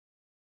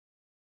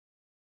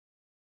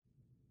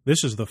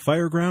This is the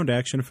Fireground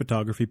Action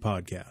Photography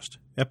Podcast,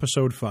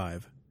 Episode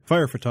 5,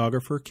 Fire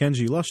Photographer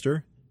Kenji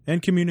Luster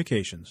and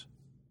Communications.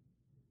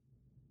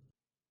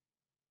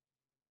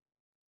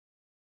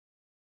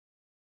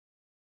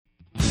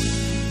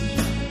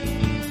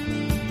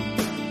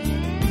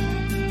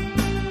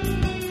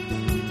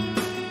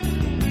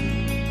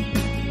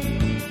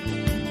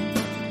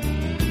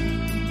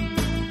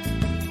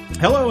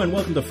 Hello and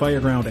welcome to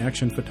Fireground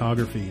Action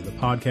Photography, the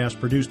podcast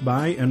produced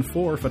by and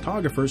for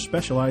photographers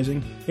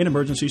specializing in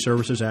emergency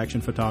services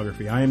action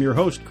photography. I am your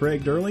host,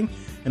 Craig Durling,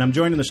 and I'm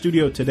joined in the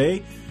studio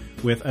today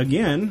with,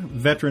 again,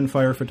 veteran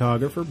fire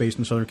photographer based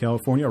in Southern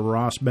California,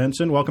 Ross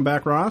Benson. Welcome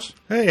back, Ross.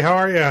 Hey, how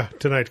are you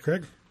tonight,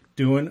 Craig?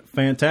 Doing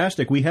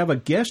fantastic. We have a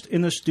guest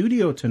in the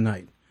studio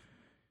tonight.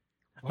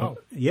 Wow.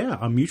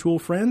 A mutual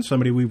friend,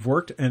 somebody we've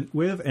worked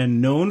with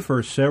and known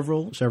for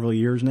several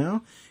years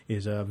now,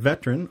 is a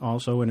veteran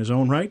also in his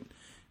own right,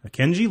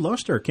 Kenji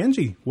Luster.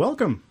 Kenji,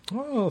 welcome.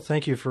 Oh,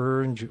 thank you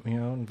for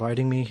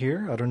inviting me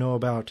here. I don't know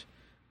about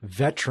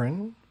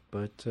veteran,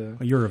 but...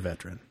 You're a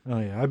veteran. Oh,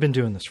 yeah. I've been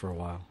doing this for a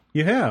while.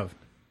 You have?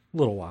 A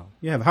little while.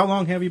 You have. How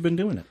long have you been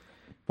doing it?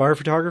 Fire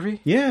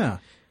photography? Yeah.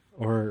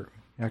 Or...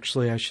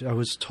 Actually, I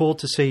was told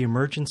to say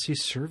emergency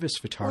service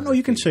photography. Oh, no,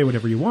 you can say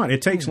whatever you want.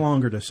 It takes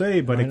longer to say,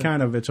 but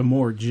it's a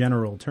more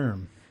general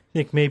term. I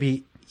think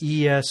maybe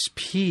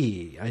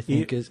ESP, I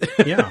think is...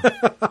 Yeah.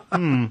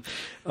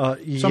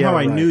 Somehow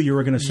I knew you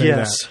were going to say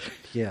that.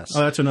 Yes. Oh,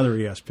 that's another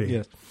ESP.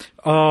 Yes.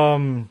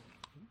 Well,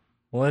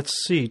 let's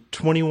see,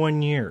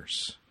 21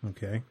 years.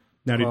 Okay.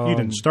 Now, you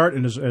didn't start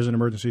as an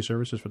emergency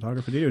services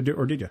photographer, did you?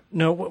 Or did you?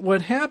 No,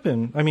 what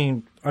happened, I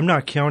mean, I'm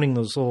not counting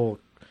those little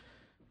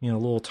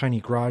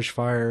tiny garage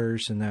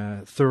fires and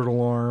that third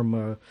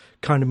alarm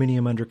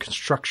condominium under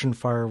construction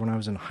fire when I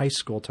was in high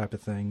school type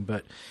of thing,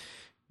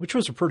 which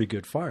was a pretty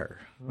good fire.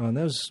 That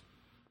was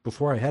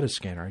before I had a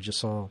scanner. I just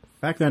saw...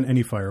 Back then,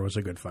 any fire was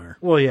a good fire.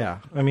 Well,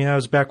 yeah. I mean, that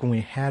was back when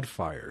we had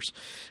fires.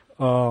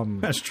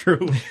 That's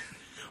true.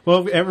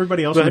 Well,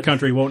 everybody else in the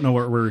country won't know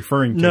what we're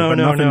referring to, but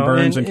nothing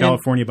burns in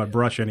California but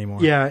brush anymore.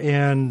 Yeah,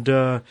 and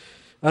I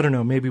don't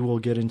know, maybe we'll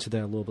get into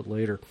that a little bit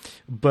later.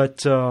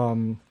 But...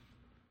 no,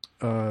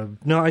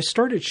 I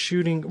started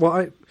shooting.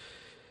 Well,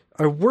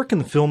 I work in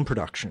the film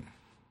production.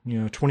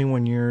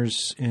 21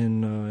 years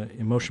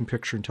in motion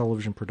picture and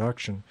television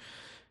production,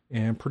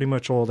 and pretty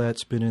much all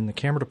that's been in the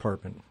camera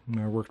department.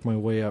 I worked my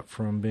way up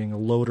from being a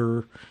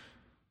loader,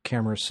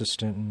 camera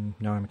assistant, and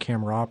now I'm a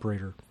camera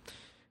operator.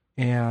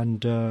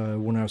 And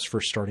when I was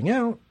first starting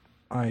out,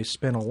 I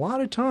spent a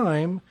lot of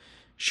time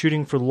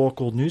shooting for the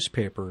local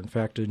newspaper. In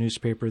fact, a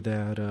newspaper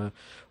that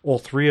all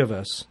three of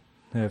us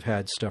have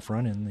had stuff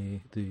run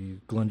in, the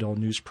Glendale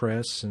News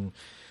Press. And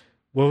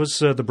what was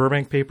the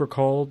Burbank paper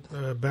called?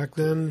 Back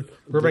then,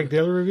 Burbank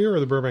Daily Review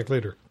or the Burbank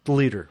Leader? The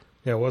Leader.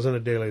 Yeah, it wasn't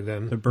a daily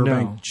then. The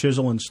Burbank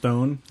Chisel and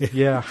Stone.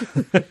 Yeah.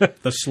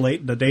 The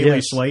Slate, the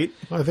Daily Slate.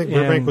 I think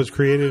Burbank was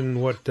created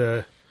in,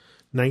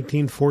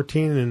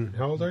 1914, and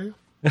how old are you?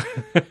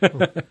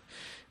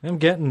 I'm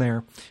getting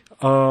there.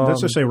 Let's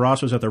just say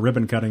Ross was at the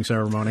ribbon cutting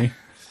ceremony.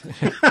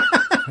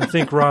 I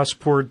think Ross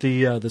poured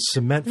the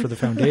cement for the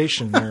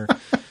foundation there.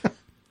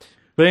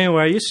 But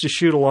anyway, I used to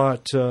shoot a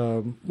lot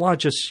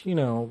just,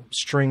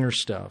 stringer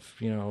stuff,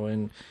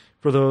 and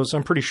for those,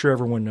 I'm pretty sure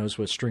everyone knows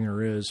what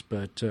stringer is,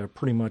 but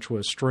pretty much what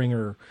a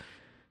stringer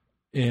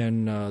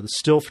in the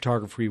still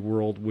photography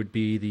world would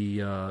be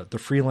the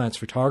freelance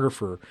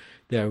photographer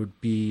that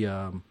would be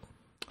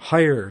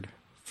hired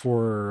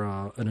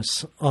for an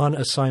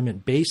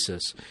on-assignment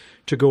basis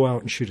to go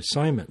out and shoot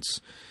assignments.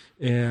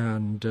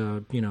 And,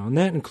 and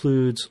that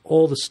includes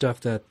all the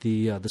stuff that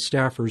the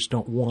staffers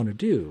don't want to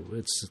do.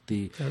 It's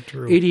the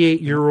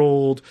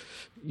 88-year-old,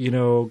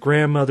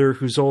 grandmother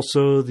who's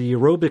also the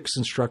aerobics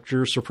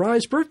instructor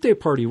surprise birthday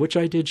party, which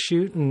I did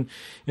shoot. And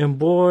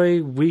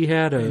boy, we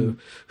had a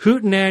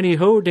hootenanny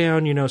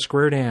hoedown,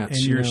 square dance.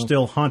 And you're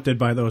still haunted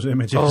by those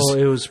images. Oh,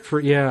 it was,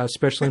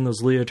 especially in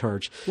those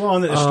leotards. Well,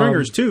 and the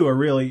stringers, too, are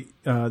really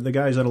the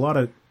guys that a lot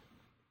of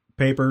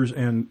papers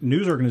and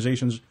news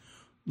organizations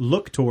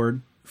look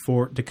toward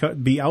to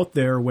be out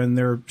there when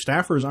their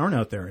staffers aren't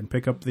out there and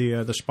pick up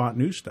the spot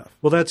news stuff.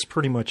 Well, that's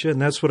pretty much it,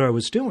 and that's what I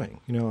was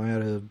doing. I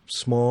had a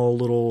small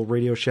little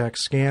Radio Shack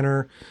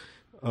scanner,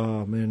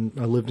 and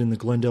I lived in the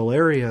Glendale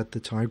area at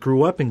the time. I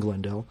grew up in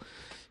Glendale,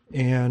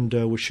 and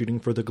was shooting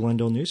for the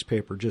Glendale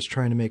newspaper, just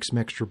trying to make some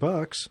extra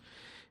bucks,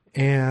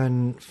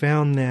 and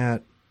found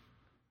that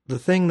the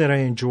thing that I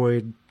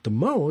enjoyed the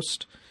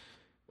most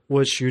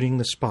was shooting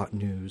the spot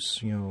news,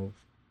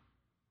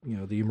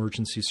 the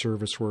emergency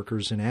service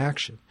workers in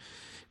action.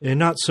 And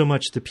not so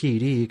much the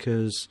PD,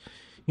 because,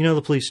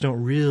 the police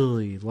don't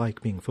really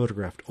like being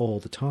photographed all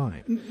the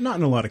time. Not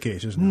in a lot of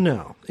cases, no.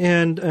 No.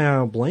 And I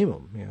don't blame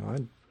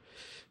them,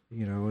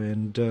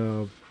 and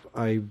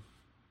I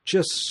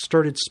just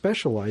started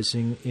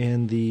specializing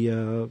in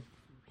the,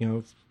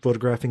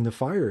 photographing the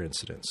fire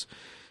incidents,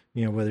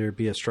 whether it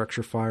be a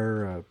structure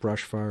fire, a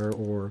brush fire,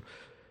 or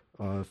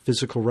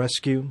physical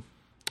rescue,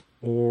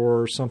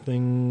 or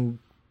something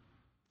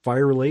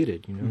fire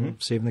related,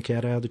 saving the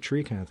cat out of the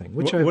tree kind of thing,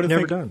 which I've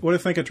never done. What do you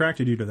think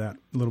attracted you to that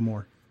a little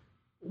more?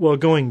 Well,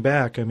 going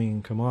back, I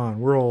mean, come on,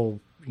 we're all,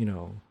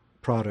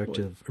 product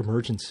of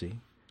Emergency.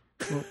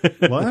 What?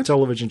 The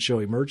television show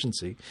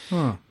Emergency.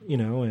 Huh.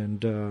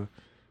 And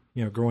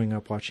growing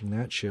up watching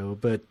that show,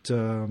 but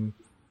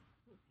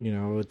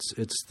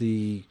it's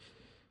the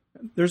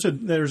there's an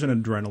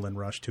adrenaline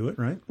rush to it,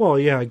 right? Well,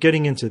 yeah,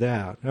 getting into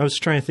that. I was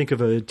trying to think of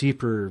a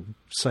deeper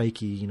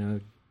psyche,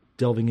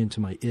 delving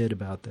into my id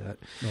about that.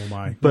 Oh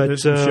my! But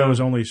this show is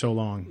only so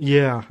long.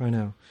 Yeah, I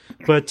know.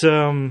 But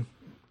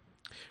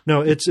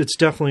no, it's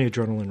definitely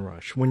adrenaline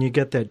rush when you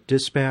get that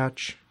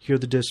dispatch, hear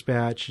the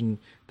dispatch, and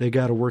they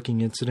got a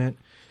working incident,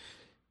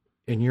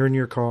 and you're in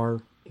your car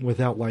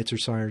without lights or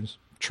sirens,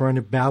 trying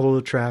to battle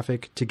the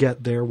traffic to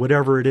get there,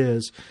 whatever it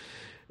is,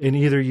 and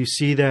either you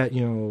see that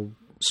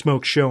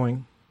smoke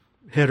showing,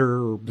 header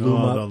or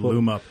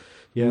loom up.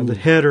 Yeah, ooh. The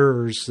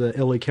headers, the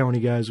LA County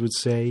guys would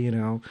say,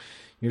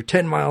 you're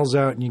 10 miles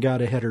out and you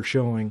got a header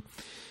showing,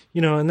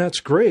 and that's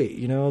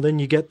great. Then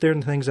you get there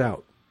and things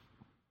out.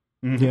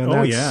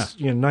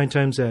 Mm-hmm. 9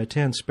 times out of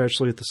 10,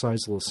 especially at the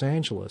size of Los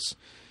Angeles,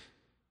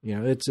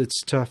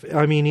 it's tough.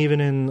 I mean,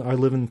 I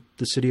live in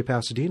the city of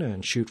Pasadena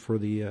and shoot for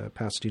the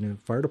Pasadena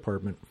Fire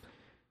Department.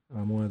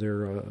 I'm one of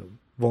their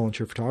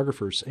volunteer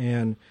photographers,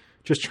 and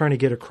just trying to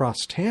get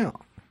across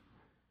town.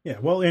 Yeah,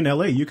 well, in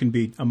LA, you can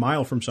be a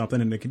mile from something,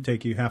 and it can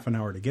take you half an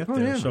hour to get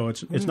there. Yeah. So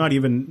it's not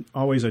even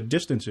always a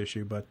distance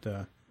issue, but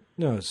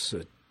no, it's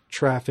a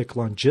traffic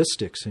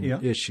logistics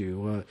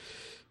issue.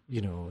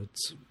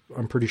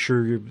 I'm pretty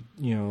sure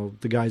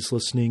the guys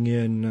listening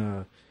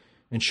in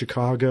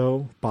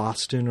Chicago,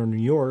 Boston, or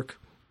New York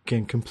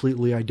can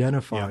completely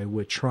identify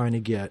with trying to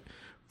get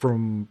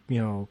from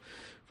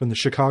the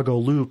Chicago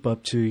Loop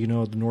up to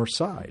the North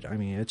Side. I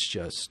mean, it's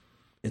just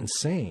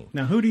insane.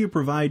 Now, who do you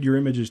provide your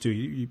images to?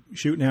 You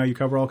shoot now, you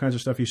cover all kinds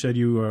of stuff. You said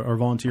you are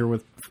volunteer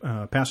with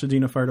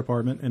Pasadena Fire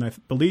Department, and I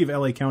believe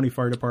LA County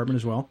Fire Department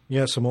as well.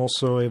 Yes, I'm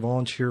also a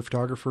volunteer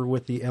photographer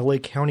with the LA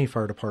County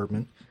Fire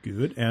Department.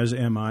 Good, as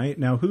am I.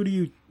 Now, who are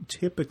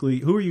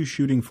you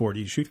shooting for? Do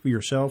you shoot for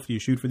yourself? Do you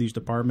shoot for these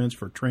departments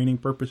for training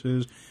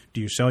purposes?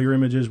 Do you sell your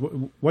images?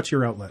 What's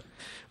your outlet?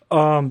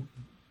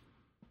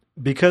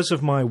 Because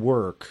of my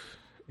work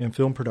in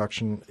film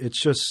production,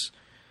 it's just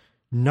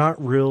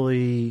not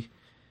really...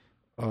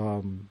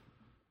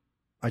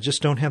 I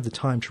just don't have the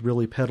time to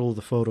really peddle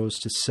the photos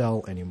to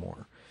sell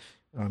anymore.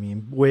 I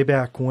mean, way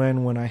back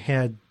when I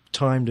had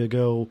time to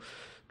go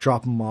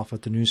drop them off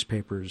at the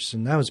newspapers,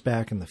 and that was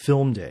back in the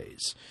film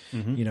days,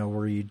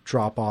 where you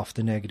drop off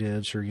the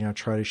negatives or,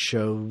 try to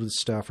show the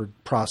stuff or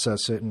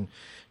process it and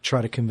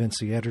try to convince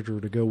the editor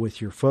to go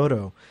with your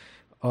photo.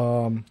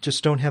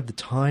 Just don't have the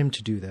time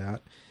to do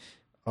that.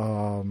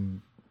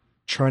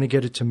 Trying to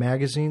get it to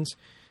magazines.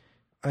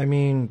 I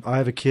mean, I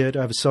have a kid.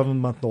 I have a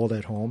 7-month-old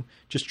at home.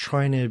 Just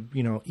trying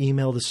to,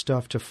 email the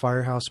stuff to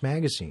Firehouse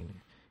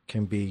Magazine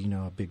can be,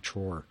 a big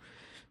chore.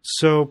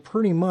 So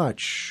pretty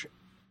much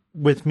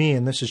with me,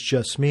 and this is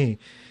just me,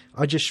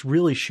 I just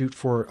really shoot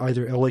for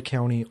either LA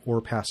County or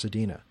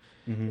Pasadena.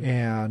 Mm-hmm.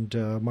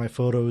 And my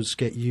photos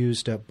get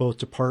used at both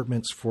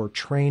departments for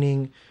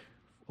training,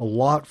 a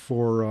lot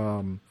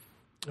for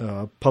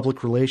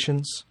public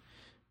relations,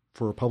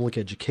 for public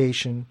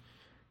education,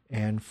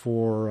 and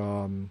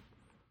for...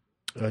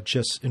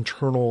 just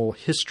internal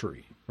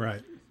history.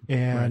 Right.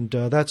 And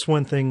that's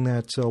one thing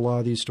that a lot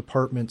of these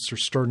departments are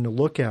starting to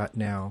look at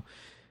now,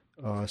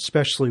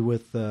 especially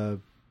with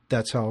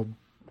that's how,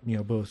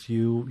 both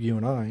you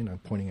and I, and I'm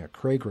pointing at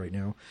Craig right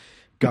now,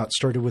 got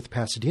started with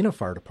Pasadena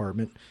Fire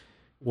Department,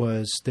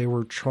 was they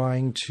were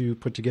trying to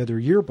put together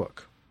a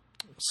yearbook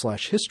 /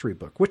 history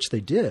book, which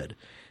they did.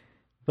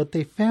 But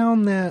they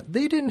found that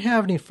they didn't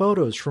have any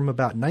photos from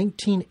about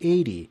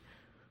 1980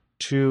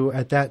 to,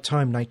 at that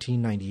time,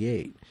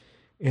 1998.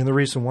 And the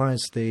reason why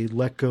is they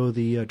let go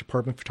the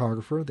department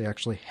photographer. They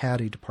actually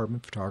had a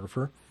department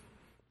photographer,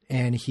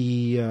 and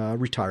he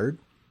retired.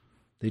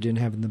 They didn't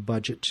have the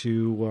budget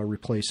to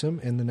replace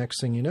him. And the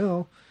next thing you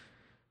know,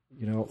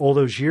 all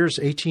those years,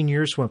 18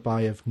 years went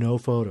by of no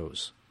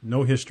photos.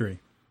 No history.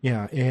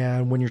 Yeah,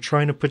 and when you're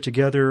trying to put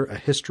together a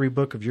history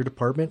book of your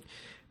department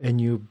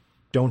and you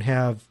don't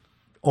have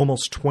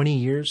almost 20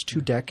 years,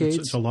 2 decades.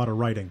 It's a lot of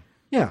writing.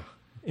 Yeah,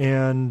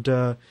 and...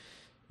 a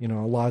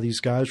lot of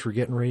these guys were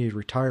getting ready to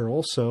retire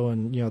also,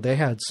 and, they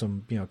had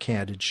some,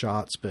 candid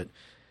shots, but,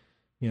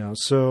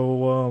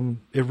 so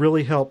it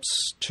really helps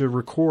to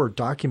record,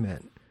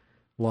 document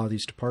a lot of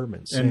these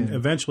departments. And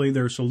eventually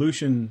their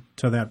solution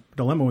to that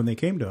dilemma when they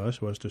came to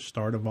us was to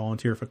start a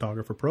volunteer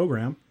photographer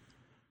program,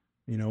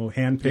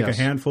 handpick a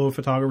handful of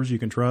photographers you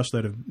can trust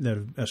that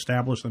have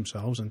established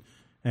themselves,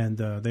 and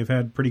they've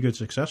had pretty good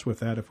success with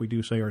that if we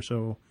do say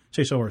so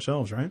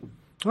ourselves, right?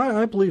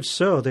 I believe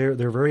so. They're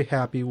very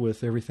happy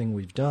with everything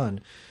we've done,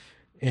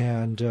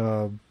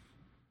 and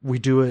we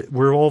do it.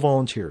 We're all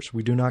volunteers.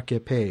 We do not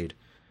get paid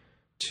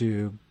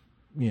to,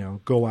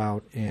 go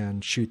out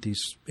and shoot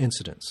these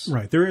incidents.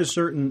 Right. There is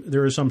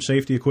some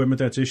safety equipment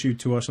that's issued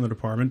to us in the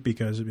department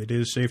because it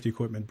is safety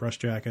equipment, brush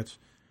jackets,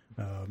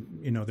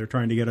 They're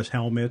trying to get us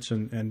helmets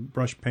and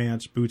brush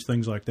pants, boots,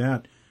 things like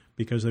that,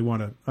 because they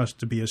want us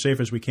to be as safe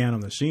as we can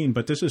on the scene.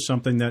 But this is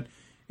something that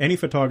any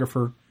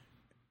photographer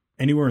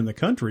anywhere in the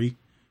country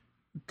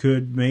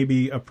could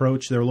maybe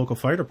approach their local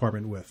fire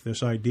department with,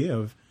 this idea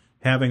of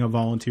having a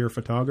volunteer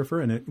photographer.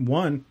 And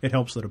it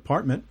helps the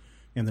department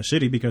and the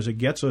city because it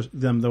gets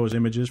them those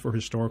images for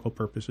historical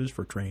purposes,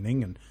 for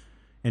training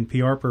and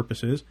PR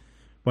purposes.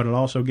 But it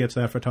also gets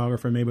that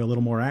photographer maybe a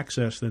little more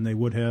access than they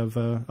would have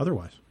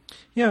otherwise.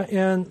 Yeah,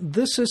 and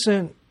this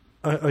isn't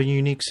a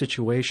unique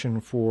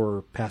situation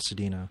for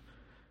Pasadena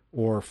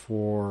or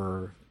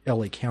for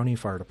LA County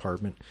Fire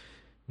Department.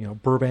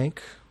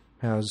 Burbank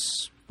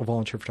has a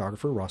volunteer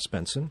photographer, Ross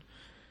Benson.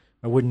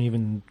 I wouldn't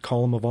even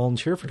call him a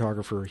volunteer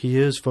photographer. He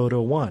is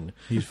Photo One.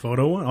 He's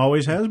Photo One.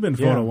 Always has been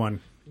Photo One.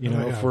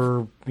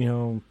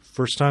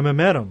 First time I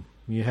met him,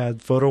 you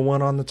had Photo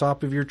One on the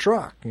top of your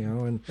truck.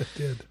 And it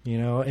did.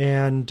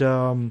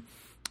 The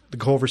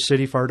Culver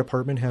City Fire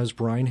Department has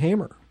Brian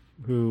Hamer,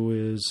 who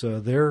is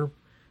their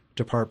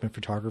department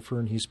photographer,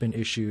 and he's been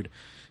issued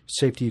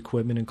safety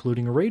equipment,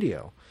 including a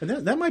radio. And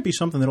that might be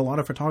something that a lot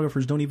of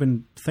photographers don't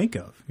even think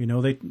of.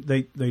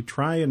 They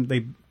try and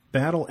they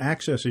battle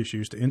access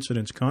issues to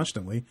incidents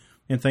constantly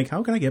and think,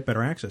 how can I get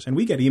better access? And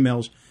we get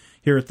emails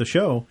here at the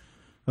show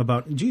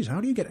about, geez,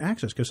 how do you get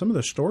access? Because some of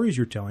the stories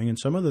you're telling and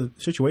some of the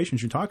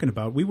situations you're talking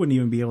about, we wouldn't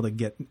even be able to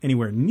get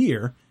anywhere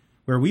near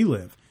where we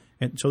live.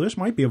 And so this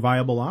might be a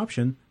viable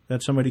option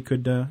that somebody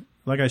could,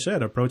 like I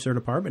said, approach their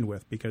department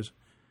with, because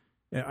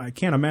I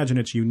can't imagine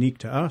it's unique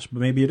to us,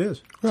 but maybe it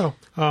is. Well,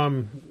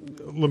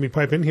 let me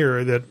pipe in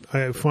here that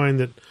I find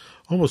that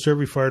almost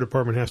every fire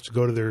department has to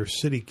go to their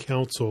city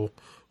council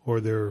or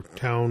their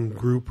town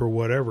group or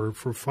whatever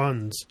for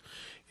funds.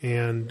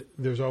 And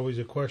there's always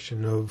a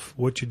question of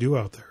what you do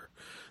out there.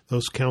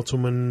 Those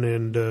councilmen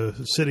and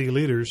city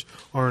leaders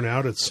aren't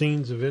out at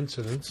scenes of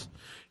incidents,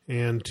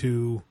 and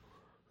to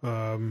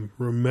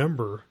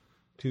remember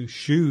to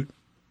shoot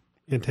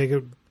and take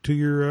it to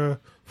your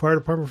fire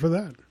department for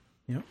that.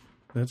 Yep,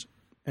 that's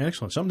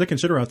excellent. Something to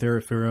consider out there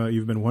if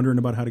you've been wondering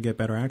about how to get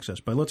better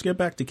access. But let's get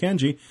back to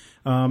Kenji.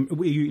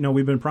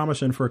 We've been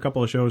promising for a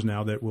couple of shows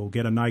now that we'll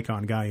get a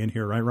Nikon guy in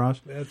here, right,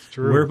 Ross? That's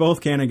true. We're both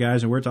Canon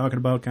guys, and we're talking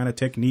about kind of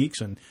techniques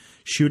and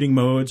shooting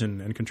modes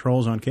and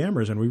controls on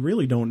cameras, and we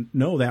really don't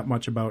know that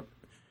much about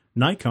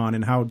Nikon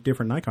and how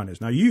different Nikon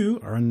is. Now, you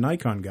are a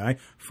Nikon guy.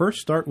 First,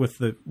 start with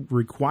the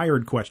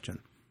required question.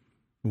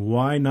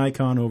 Why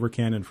Nikon over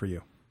Canon for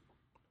you?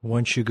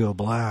 Once you go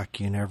black,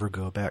 you never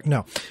go back.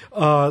 No,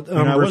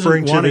 I'm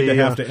referring to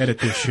have to edit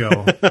this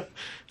show.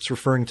 It's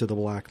referring to the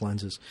black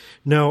lenses.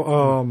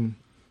 No,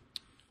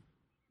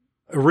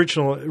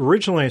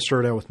 originally I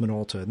started out with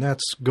Minolta, and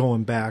that's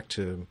going back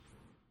to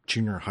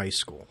junior high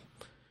school.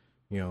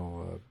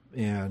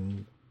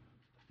 And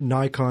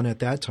Nikon at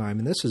that time,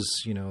 and this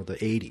is the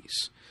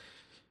 80s.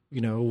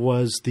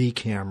 Was the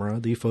camera,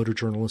 the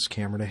photojournalist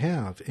camera to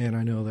have. And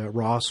I know that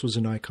Ross was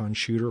a Nikon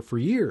shooter for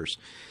years,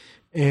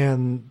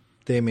 and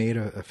they made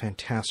a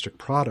fantastic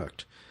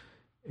product.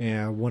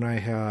 And when I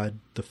had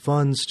the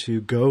funds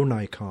to go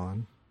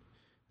Nikon,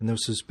 and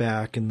this is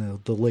back in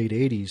the late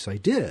 80s, I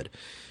did.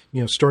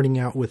 Starting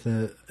out with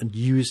a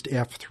used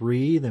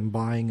F3, then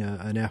buying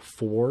an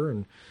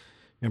F4,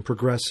 and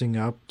progressing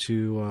up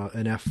to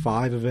an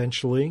F5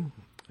 eventually,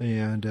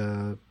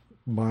 and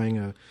buying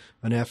an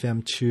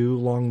FM2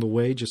 along the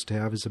way just to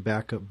have as a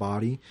backup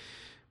body.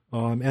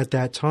 At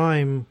that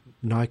time,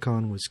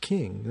 Nikon was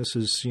king. This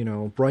is,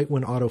 right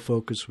when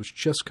autofocus was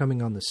just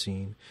coming on the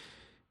scene,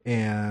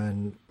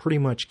 and pretty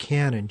much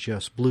Canon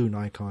just blew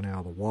Nikon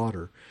out of the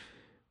water.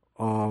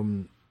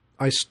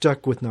 I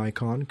stuck with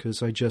Nikon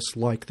because I just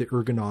liked the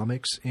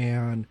ergonomics,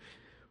 and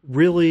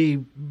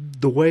really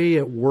the way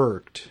it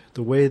worked,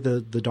 the way the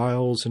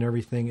dials and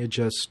everything, it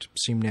just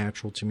seemed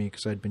natural to me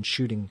because I'd been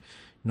shooting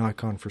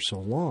Nikon for so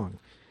long.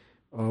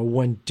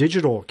 When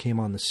digital came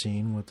on the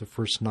scene with the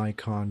first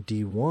Nikon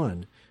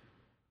D1,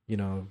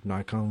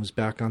 Nikon was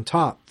back on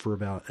top for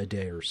about a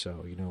day or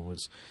so. It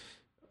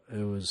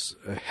was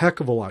a heck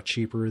of a lot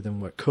cheaper than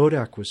what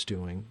Kodak was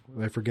doing.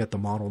 I forget the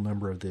model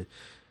number of the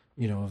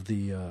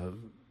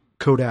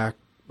Kodak.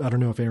 I don't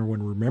know if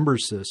anyone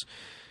remembers this.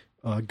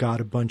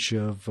 Got a bunch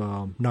of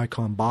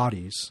Nikon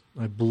bodies.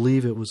 I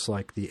believe it was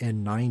like the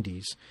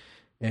N90s,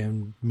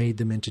 and made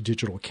them into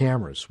digital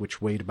cameras, which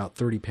weighed about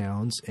 30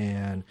 pounds.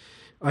 And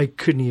I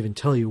couldn't even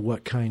tell you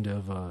what kind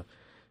of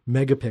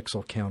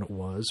megapixel count it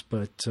was,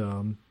 but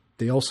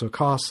they also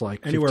cost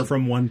like anywhere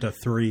from 1 to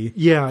 3.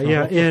 Yeah.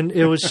 And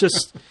it was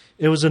just,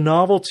 it was a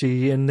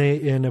novelty, and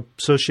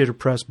Associated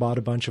Press bought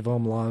a bunch of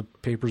them. A lot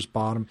of papers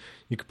bought them.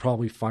 You could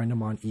probably find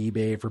them on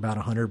eBay for about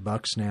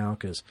 $100 now,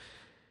 because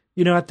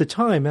at the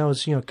time that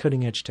was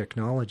cutting edge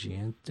technology,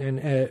 and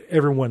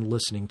everyone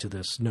listening to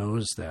this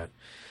knows that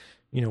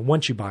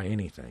once you buy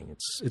anything,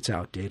 it's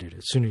outdated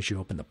as soon as you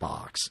open the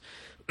box.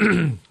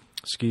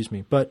 Excuse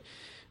me. But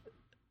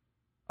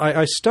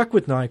I stuck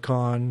with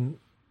Nikon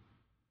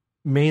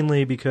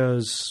mainly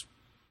because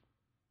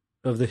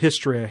of the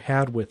history I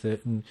had with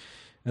it, and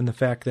and the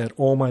fact that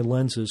all my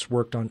lenses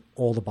worked on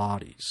all the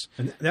bodies.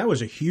 And that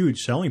was a huge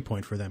selling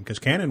point for them because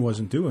Canon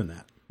wasn't doing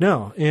that.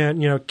 No,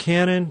 and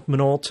Canon,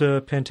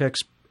 Minolta, Pentax,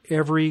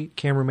 every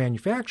camera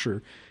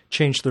manufacturer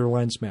changed their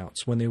lens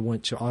mounts when they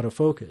went to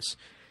autofocus.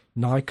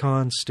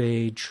 Nikon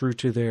stayed true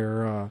to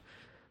their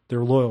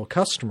loyal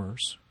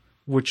customers,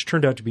 which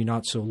turned out to be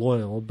not so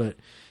loyal, but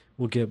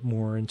we'll get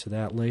more into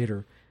that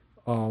later,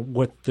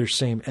 with their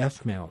same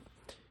F mount.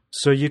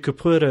 So you could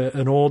put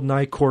an old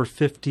Nikkor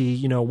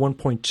 50,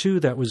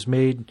 1.2 that was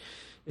made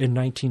in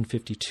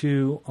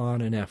 1952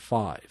 on an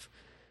F5.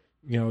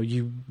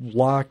 You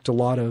locked a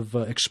lot of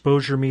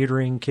exposure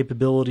metering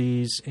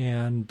capabilities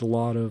and a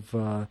lot of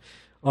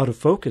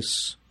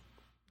autofocus,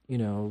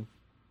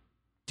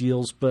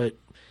 deals. But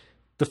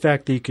the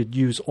fact that you could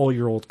use all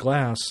your old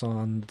glass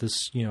on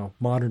this,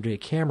 modern day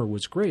camera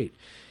was great.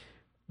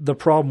 The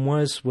problem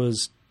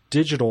was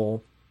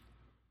digital.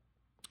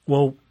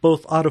 Well,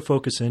 both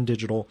autofocus and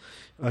digital,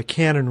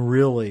 Canon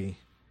really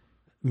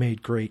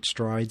made great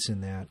strides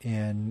in that,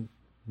 and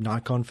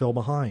Nikon fell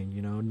behind.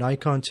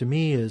 Nikon to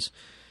me is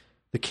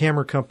the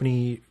camera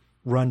company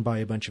run by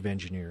a bunch of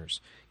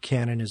engineers.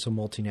 Canon is a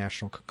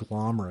multinational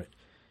conglomerate,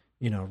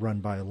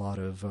 run by a lot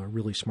of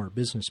really smart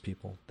business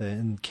people.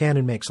 And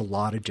Canon makes a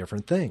lot of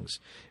different things,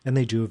 and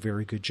they do a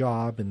very good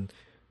job.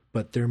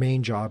 But their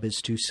main job is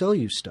to sell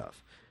you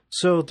stuff.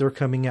 So they're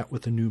coming out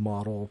with a new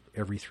model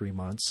every 3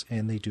 months,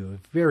 and they do a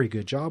very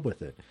good job with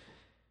it.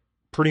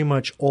 Pretty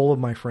much all of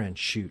my friends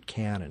shoot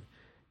Canon,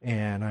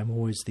 and I'm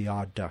always the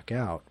odd duck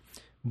out.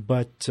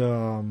 But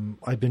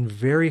I've been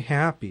very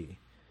happy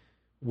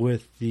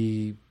with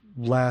the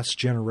last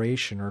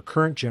generation or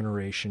current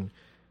generation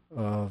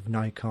of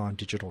Nikon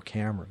digital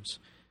cameras.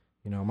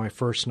 My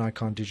first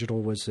Nikon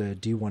digital was a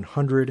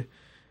D100,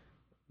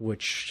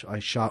 which I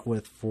shot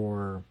with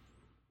for,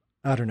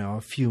 a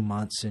few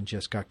months and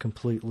just got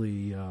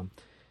completely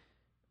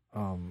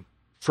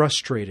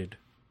frustrated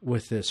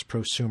with this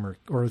prosumer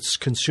or this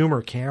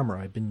consumer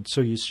camera. I've been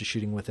so used to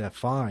shooting with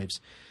F5s.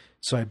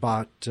 So I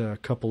bought a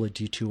couple of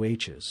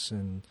D2Hs,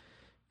 and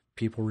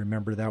people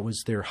remember that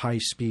was their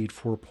high-speed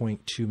 4.2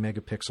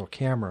 megapixel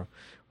camera,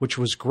 which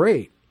was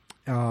great.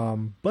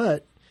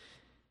 But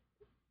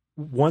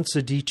once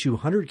the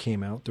D200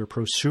 came out, their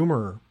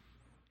prosumer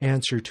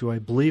answer to, I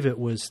believe it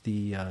was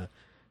the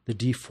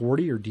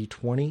D40 or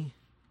D20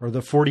 or the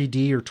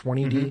 40D or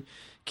 20D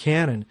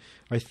Canon,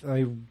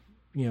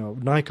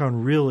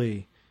 Nikon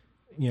really,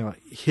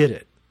 hit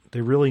it.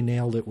 They really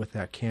nailed it with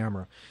that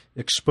camera.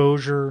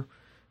 Exposure,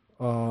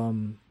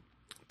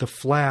 the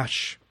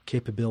flash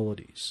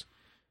capabilities,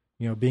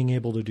 being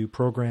able to do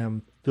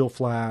program fill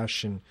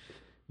flash and,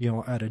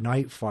 at a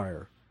night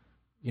fire,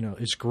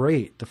 is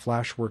great. The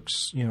flash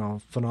works,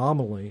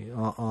 phenomenally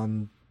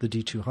on the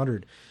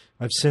D200.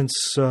 I've since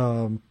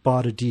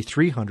bought a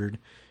D300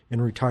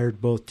 and retired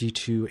both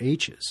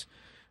D2Hs.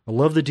 I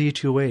love the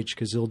D2H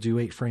because it'll do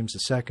 8 frames a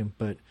second,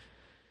 but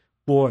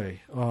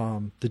boy,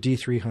 the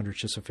D300 is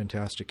just a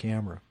fantastic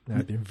camera, and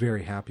I've been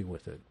very happy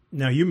with it.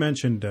 Now, you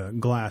mentioned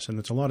glass, and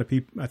it's a lot of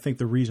people. I think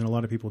the reason a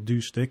lot of people do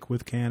stick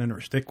with Canon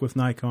or stick with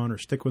Nikon or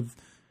stick with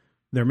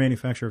their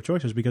manufacturer of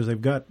choice is because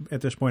they've got,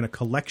 at this point, a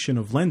collection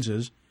of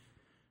lenses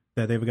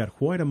that they've got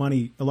quite a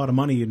lot of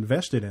money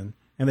invested in,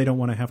 and they don't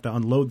want to have to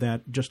unload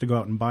that just to go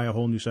out and buy a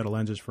whole new set of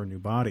lenses for a new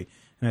body.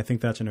 And I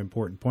think that's an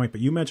important point. But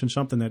you mentioned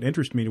something that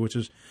interests me, which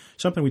is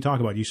something we talk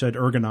about. You said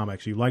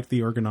ergonomics. You liked the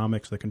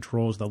ergonomics, the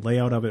controls, the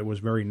layout of it was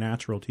very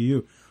natural to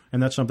you.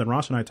 And that's something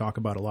Ross and I talk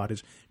about a lot,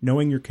 is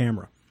knowing your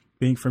camera,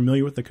 being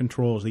familiar with the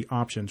controls, the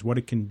options, what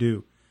it can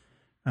do.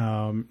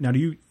 Now, do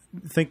you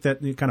think that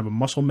kind of a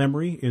muscle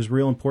memory is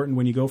real important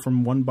when you go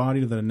from one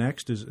body to the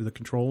next? Is the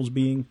controls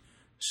being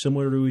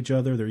similar to each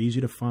other? They're easy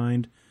to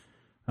find.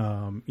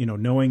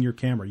 Knowing your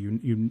camera,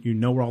 you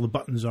know where all the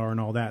buttons are and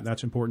all that.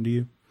 That's important to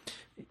you?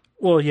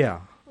 Well,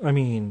 yeah. I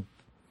mean,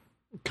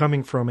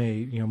 coming from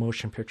a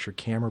motion picture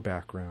camera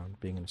background,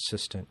 being an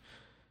assistant,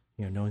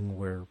 knowing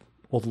where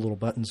all the little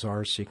buttons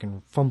are so you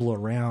can fumble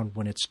around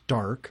when it's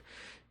dark,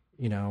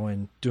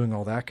 and doing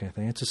all that kind of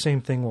thing. It's the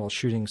same thing while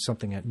shooting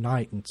something at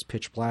night and it's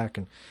pitch black.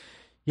 And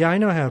yeah, I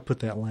know how to put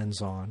that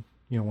lens on,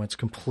 when it's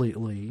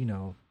completely,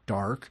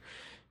 dark.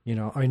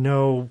 I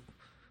know,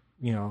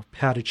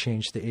 how to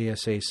change the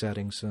ASA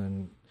settings,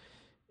 and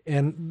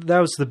that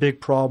was the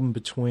big problem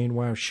between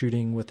when I was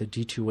shooting with a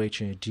D2H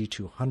and a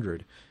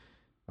D200.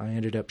 I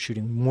ended up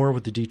shooting more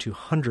with the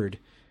D200,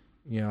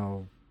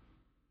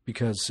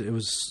 because it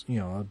was,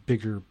 a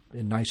bigger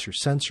and nicer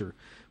sensor.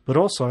 But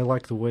also I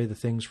liked the way the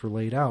things were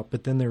laid out.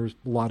 But then there was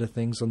a lot of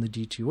things on the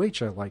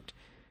D2H I liked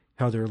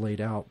how they're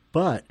laid out.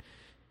 But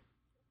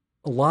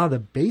a lot of the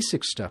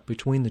basic stuff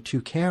between the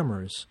two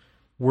cameras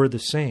were the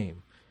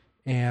same.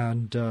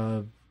 And,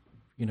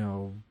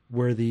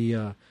 where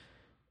the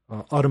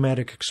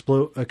automatic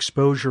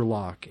exposure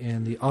lock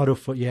and the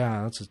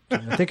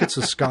I think it's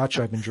a scotch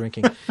I've been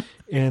drinking,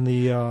 and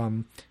the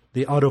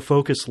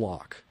autofocus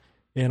lock,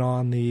 and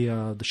on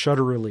the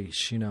shutter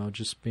release,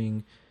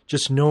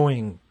 just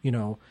knowing,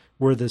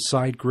 where the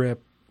side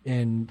grip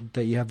and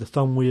that you have the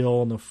thumb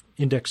wheel and the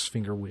index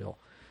finger wheel,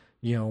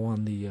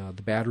 on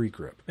the battery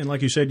grip. And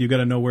like you said, you got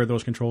to know where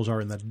those controls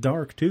are in the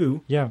dark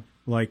too. Yeah.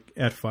 Like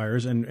at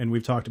fires, and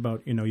we've talked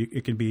about,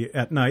 it can be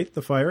at night,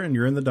 the fire, and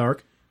you're in the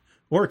dark,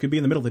 or it could be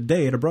in the middle of the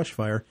day at a brush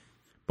fire,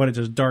 but it's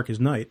as dark as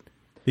night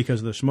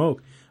because of the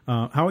smoke.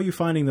 How are you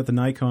finding that the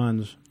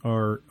Nikons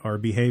are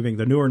behaving?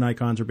 The newer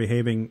Nikons are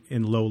behaving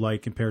in low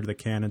light compared to the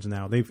Canons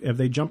now. Have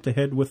they jumped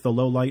ahead with the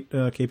low light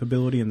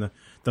capability and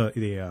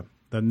the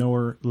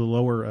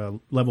lower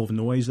level of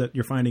noise that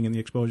you're finding in the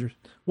exposures?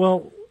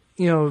 Well,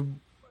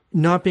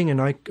 not being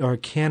a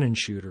Canon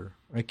shooter,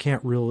 I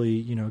can't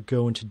really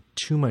go into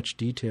too much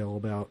detail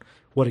about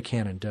what a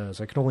Canon does.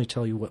 I can only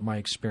tell you what my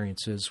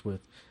experience is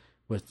with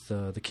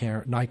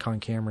the Nikon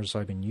cameras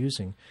I've been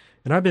using,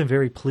 and I've been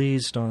very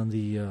pleased on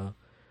the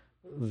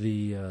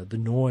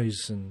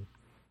noise and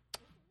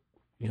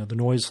the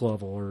noise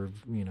level, or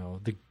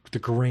the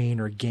grain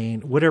or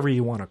gain, whatever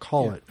you want to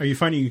call it. Are you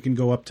finding you can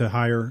go up to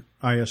higher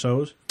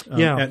ISOs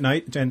at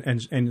night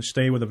and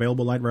stay with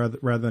available light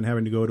rather than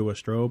having to go to a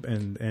strobe,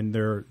 and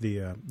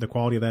the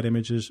quality of that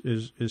image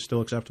is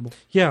still acceptable?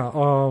 Yeah,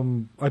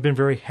 I've been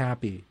very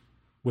happy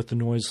with the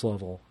noise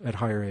level at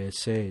higher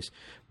ASAs,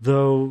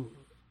 though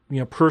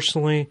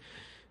personally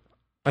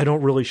I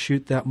don't really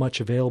shoot that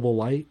much available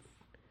light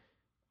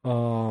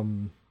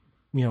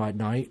at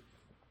night,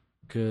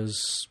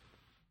 because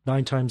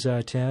 9 times out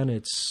of 10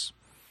 it's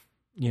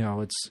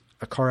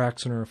a car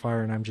accident or a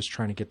fire, and I'm just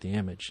trying to get the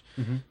image.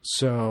 Mm-hmm.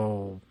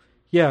 So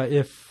yeah,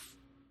 if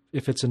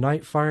it's a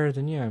night fire,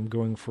 then I'm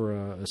going for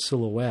a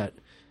silhouette,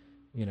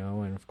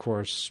 and of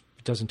course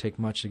it doesn't take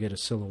much to get a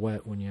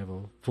silhouette when you have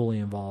a fully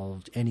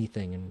involved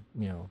anything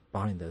and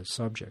behind the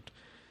subject.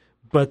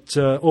 But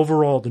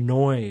overall, the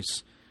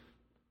noise,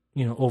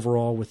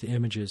 overall with the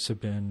images have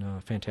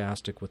been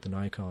fantastic with the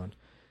Nikon.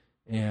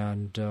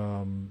 And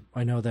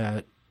I know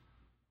that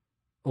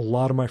a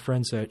lot of my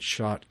friends that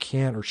shoot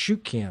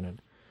Canon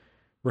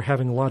were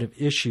having a lot of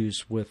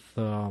issues with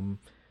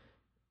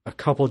a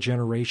couple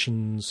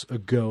generations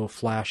ago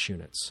flash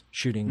units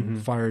shooting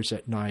fires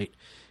at night,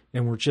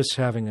 and we're just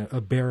having a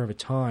bear of a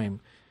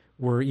time,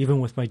 where even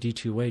with my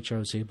D2H I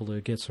was able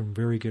to get some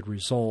very good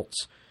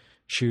results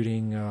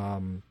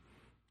shooting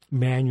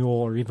manual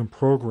or even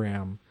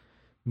program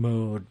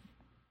mode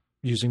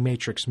using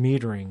matrix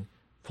metering,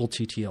 full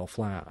TTL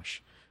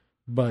flash.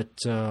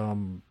 But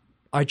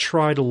I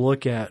try to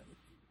look at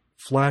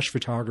flash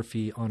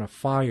photography on a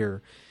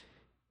fire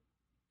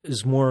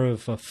as more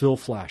of a fill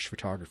flash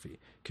photography,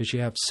 because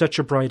you have such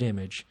a bright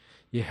image.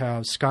 You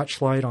have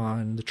Scotch light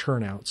on the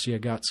turnouts. You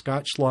got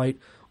Scotch light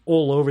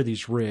all over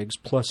these rigs,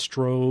 plus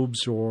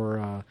strobes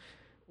or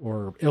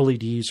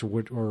LEDs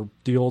or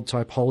the old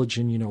type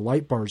halogen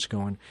light bars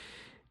going.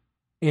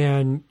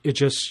 And it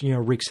just,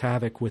 wreaks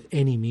havoc with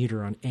any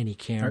meter on any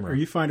camera. Are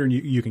you finding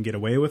you can get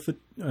away with the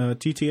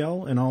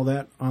TTL and all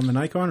that on the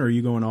Nikon, or are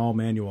you going all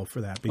manual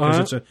for that?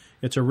 Because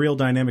it's a real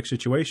dynamic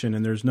situation,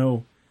 and there's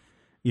no,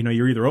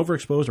 you're either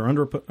overexposed or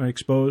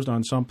underexposed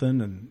on something.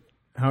 And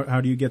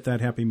how do you get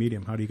that happy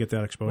medium? How do you get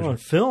that exposure? Well, in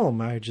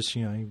film, I just,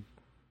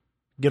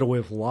 get away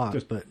with a lot,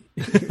 just but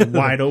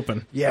wide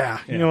open. Yeah.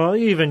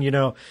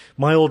 Even,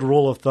 my old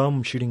rule of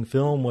thumb shooting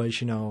film was,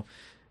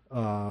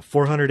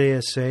 400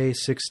 ASA,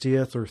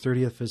 60th or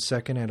 30th of a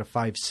second at a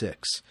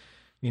 5.6,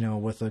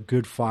 with a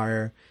good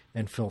fire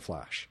and fill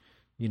flash,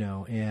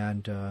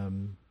 and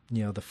the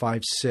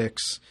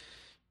 5.6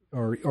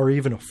 or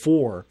even a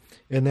 4,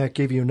 and that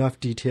gave you enough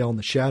detail in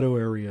the shadow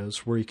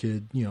areas where you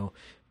could,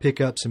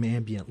 pick up some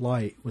ambient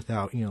light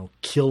without,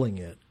 killing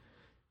it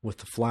with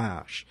the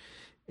flash.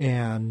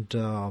 And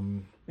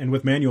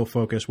with manual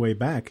focus way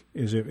back,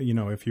 is it,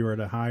 if you were at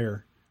a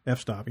higher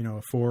f-stop,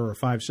 a 4 or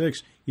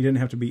 5.6, you didn't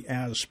have to be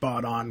as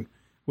spot on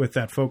with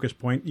that focus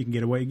point. You can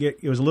get away.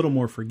 It was a little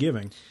more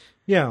forgiving.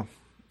 Yeah.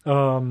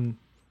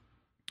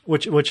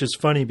 Which is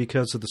funny,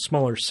 because of the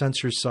smaller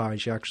sensor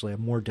size, you actually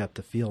have more depth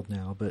of field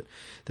now, but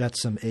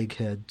that's some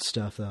egghead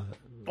stuff.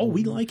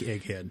 We like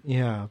egghead.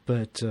 Yeah,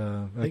 but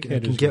I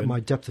can get my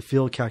depth of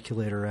field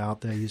calculator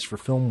out that I use for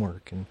film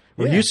work,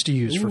 or used to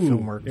use for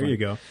film work. There you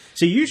go.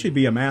 See, you should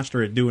be a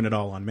master at doing it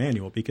all on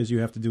manual, because you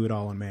have to do it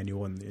all on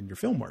manual in your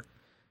film work.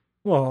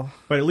 Well,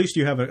 but at least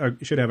you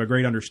should have a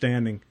great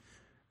understanding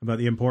about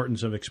the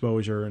importance of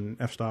exposure and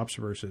f-stops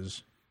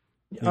versus.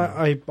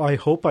 I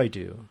hope I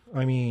do.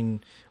 I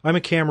mean, I'm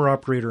a camera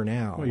operator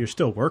now. Well, you're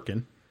still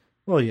working.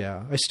 Well,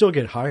 yeah, I still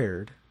get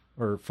hired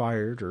or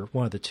fired, or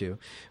one of the two.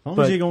 As long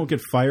as you don't get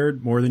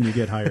fired more than you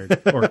get hired.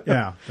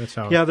 That's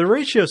how. Yeah, the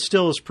ratio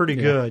still is pretty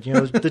good.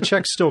 The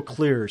check's still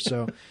clear.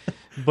 So,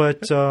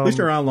 but at least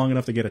you're around long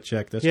enough to get a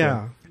check. That's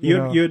yeah.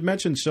 Good. You had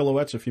mentioned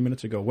silhouettes a few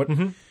minutes ago. What?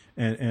 Mm-hmm.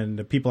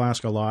 And people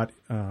ask a lot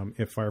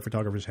if fire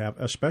photographers have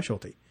a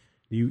specialty.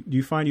 Do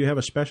you find you have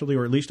a specialty,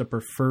 or at least a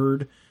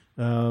preferred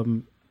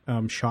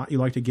shot you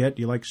like to get?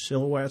 Do you like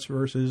silhouettes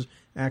versus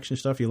action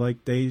stuff? You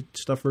like day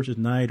stuff versus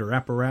night, or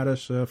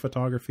apparatus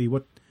photography?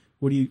 What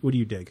do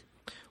you dig?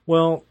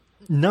 Well,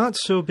 not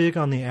so big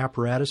on the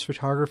apparatus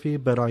photography,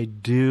 but I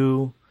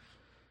do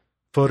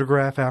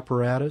photograph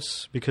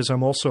apparatus because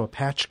I'm also a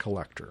patch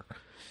collector.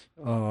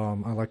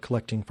 I like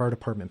collecting fire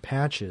department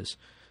patches.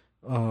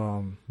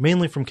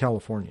 mainly from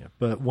California.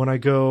 But when I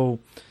go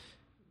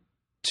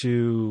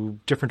to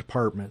different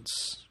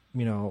departments,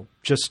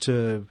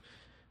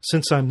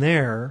 since I'm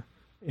there,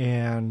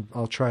 and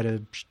I'll try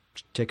to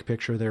take a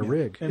picture of their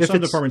rig. And some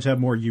departments have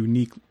more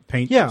unique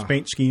paint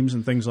schemes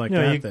and things like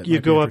that. You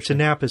go up to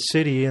Napa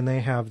City, and they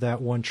have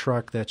that one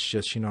truck that's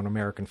just, an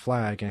American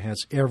flag, and it has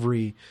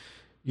every,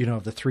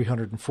 the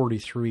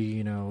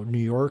 343, New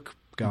York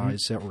guys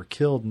that were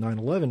killed in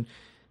 9/11.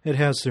 It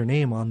has their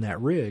name on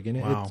that rig, and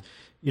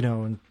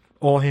and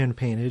all hand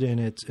painted, and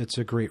it's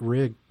a great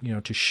rig,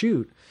 to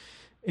shoot.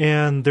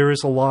 And there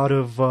is a lot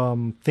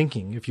of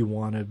thinking. If you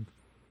want to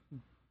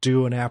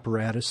do an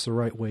apparatus the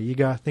right way, you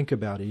got to think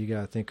about it. You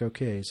got to think,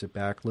 okay, is it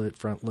backlit,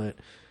 front lit?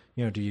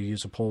 Do you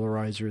use a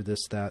polarizer,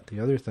 this, that, the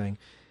other thing?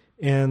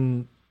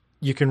 And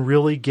you can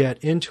really get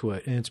into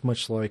it, and it's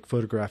much like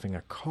photographing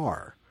a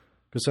car,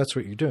 because that's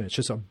what you're doing. It's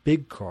just a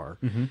big car,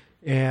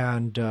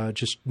 and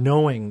just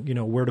knowing,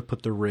 where to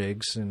put the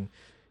rigs, and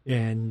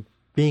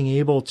being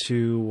able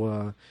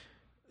to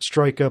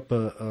strike up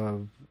a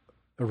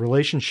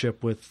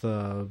relationship with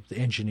the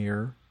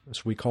engineer,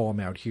 as we call him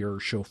out here,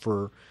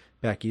 chauffeur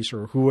back east,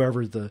 or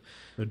whoever the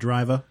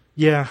driver.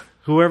 Yeah,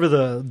 whoever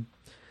the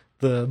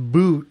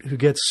boot who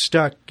gets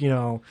stuck, hey,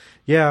 so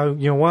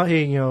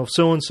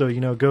and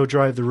so, go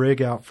drive the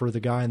rig out for the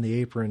guy in the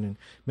apron and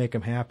make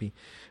him happy.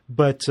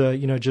 But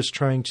just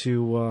trying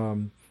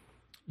to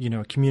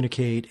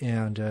communicate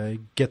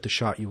and get the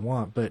shot you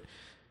want.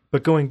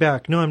 But going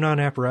back, no, I'm not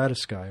an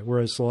apparatus guy.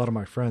 Whereas a lot of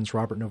my friends,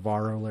 Robert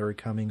Navarro, Larry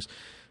Cummings,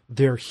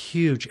 they're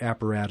huge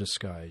apparatus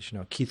guys.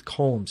 Keith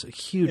Combs, a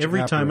huge.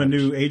 Every time a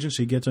new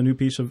agency gets a new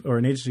piece of, or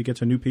an agency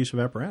gets a new piece of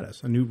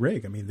apparatus, a new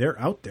rig. I mean, they're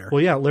out there.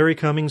 Well, yeah, Larry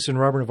Cummings and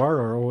Robert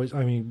Navarro are always.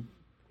 I mean,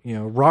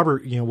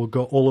 Robert, will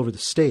go all over the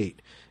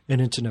state and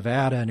into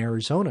Nevada and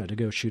Arizona to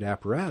go shoot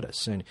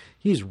apparatus, and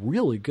he's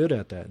really good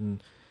at that.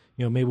 And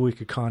maybe we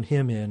could con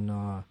him in.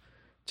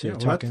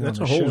 That's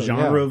a whole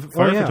genre of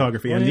fire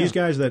photography, and these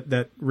guys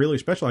that really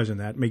specialize in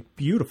that make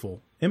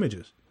beautiful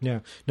images. Yeah.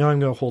 Now I'm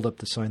going to hold up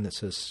the sign that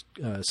says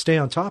 "Stay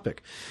on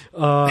topic." You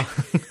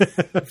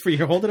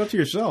hold it up to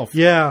yourself.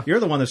 Yeah,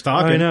 you're the one that's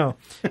talking. I know.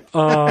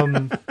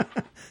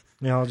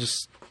 I'll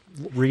just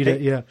read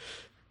it. Yeah.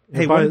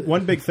 Hey,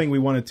 one big thing we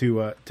wanted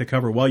to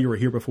cover while you were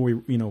here before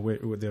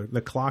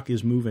the clock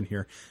is moving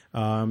here,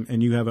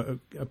 and you have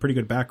a pretty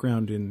good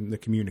background in the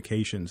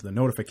communications, the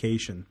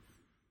notification.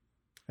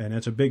 And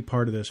that's a big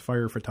part of this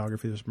fire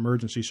photography, this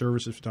emergency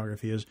services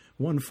photography, is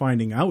one,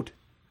 finding out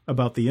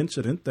about the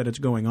incident, that it's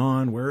going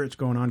on, where it's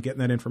going on, getting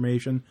that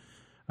information,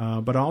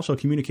 but also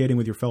communicating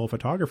with your fellow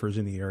photographers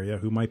in the area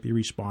who might be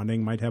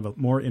responding, might have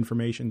more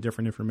information,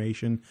 different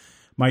information,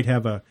 might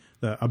have a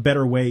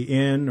better way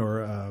in,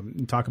 or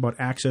talk about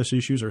access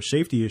issues or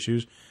safety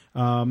issues.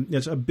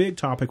 It's a big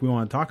topic we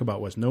want to talk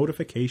about, was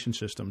notification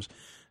systems.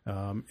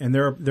 And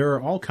there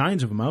are all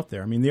kinds of them out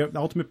there. I mean, the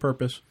ultimate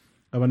purpose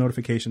of a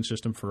notification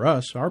system for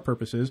us, our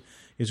purposes,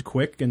 is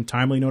quick and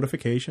timely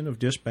notification of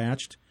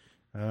dispatched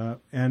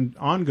and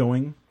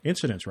ongoing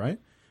incidents, right?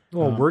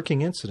 Well,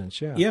 working incidents,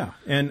 yeah. Yeah,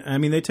 and I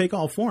mean, they take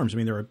all forms. I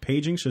mean, there are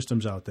paging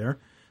systems out there.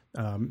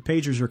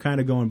 Pagers are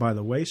kind of going by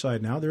the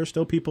wayside now. There are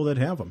still people that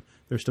have them.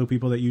 There's still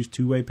people that use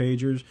two-way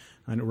pagers.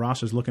 I know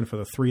Ross is looking for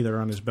the 3 that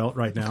are on his belt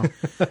right now.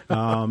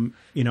 And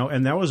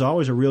that was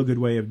always a real good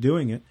way of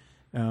doing it.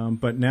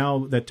 But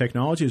now that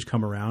technology has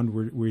come around,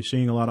 we're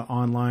seeing a lot of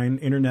online,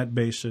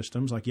 internet-based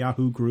systems like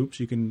Yahoo groups.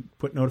 You can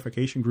put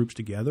notification groups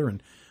together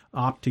and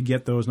opt to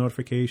get those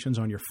notifications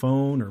on your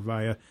phone or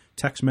via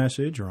text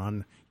message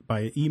or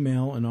by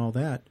email and all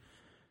that.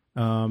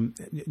 Do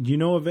you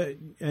know of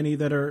any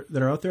that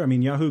are out there? I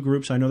mean, Yahoo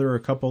groups, I know there are a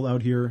couple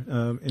out here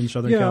in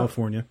Southern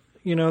California.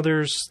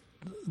 There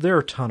are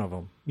a ton of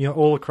them,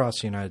 all across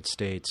the United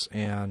States,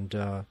 and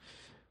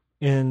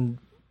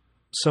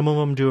some of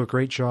them do a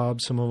great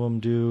job. Some of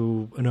them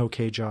do an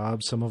okay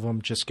job. Some of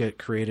them just get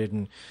created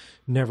and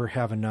never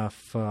have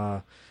enough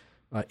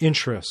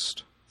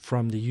interest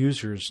from the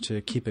users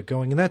to keep it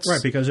going. And that's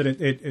right, because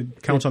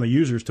it counts on the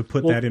users to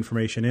put that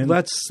information in.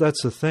 That's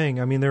the thing.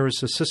 I mean, there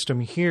was a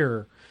system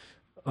here,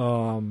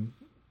 and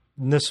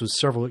this was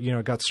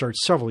got started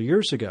several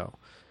years ago,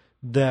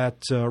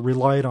 that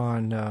relied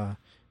on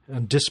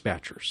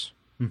dispatchers.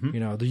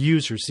 Mm-hmm.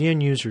 The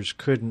end users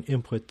couldn't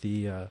input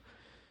the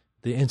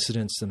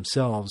incidents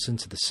themselves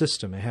into the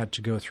system. It had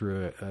to go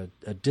through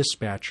a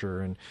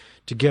dispatcher, and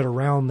to get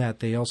around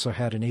that, they also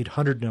had an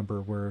 800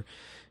 number where,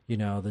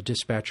 the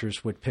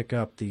dispatchers would pick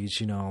up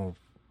these,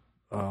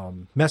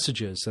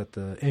 messages that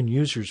the end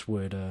users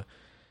would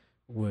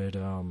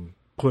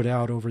put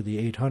out over the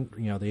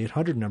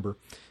 800 number.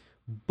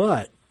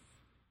 But,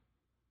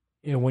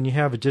 when you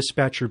have a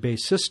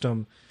dispatcher-based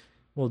system,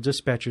 well,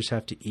 dispatchers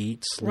have to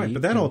eat, sleep. Right,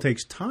 but that all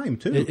takes time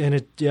too.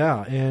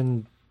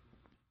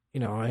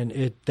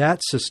 That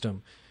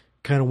system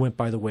kind of went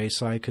by the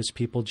wayside because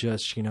people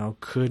just,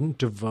 couldn't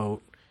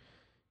devote,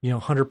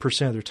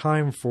 100% of their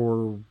time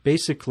for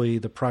basically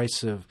the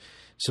price of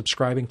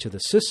subscribing to the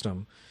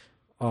system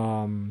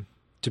to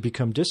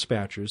become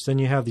dispatchers. Then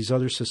you have these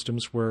other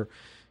systems where,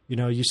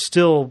 you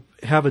still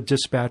have a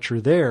dispatcher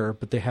there,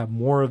 but they have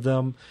more of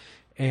them,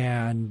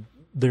 and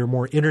they're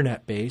more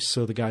internet-based,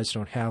 so the guys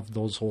don't have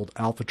those old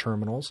alpha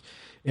terminals.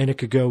 And it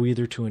could go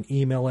either to an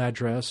email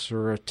address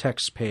or a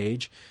text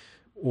page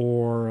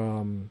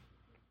or,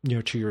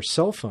 to your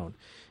cell phone.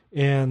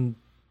 And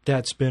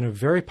that's been a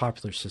very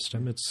popular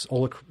system. It's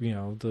all,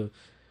 the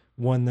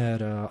one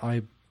that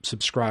I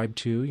subscribe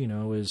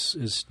to,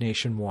 is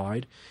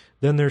nationwide.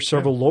 Then there's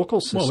several local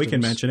systems. Well, we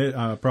can mention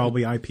it,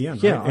 probably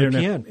IPN, yeah, right?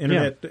 IPN.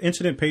 Internet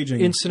Incident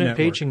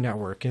Paging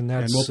Network. And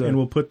that's and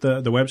we'll put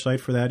the website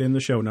for that in the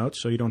show notes,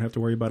 so you don't have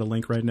to worry about a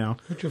link right now.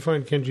 Don't you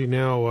find, Kenji,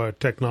 now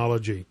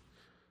technology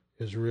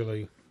is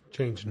really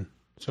changing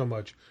so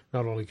much,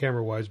 not only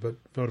camera-wise, but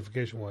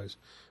notification-wise.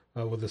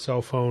 With the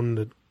cell phone,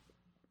 that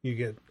you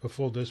get a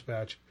full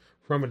dispatch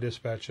from a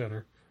dispatch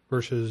center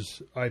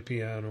versus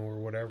IPN or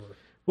whatever.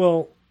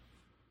 Well,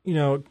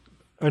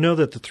 I know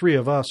that the three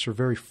of us are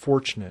very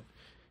fortunate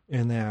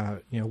in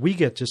that, we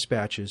get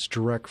dispatches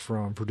direct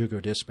from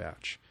Verdugo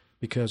Dispatch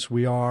because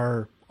we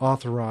are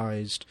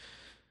authorized,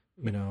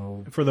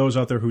 For those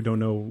out there who don't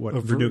know what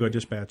Verdugo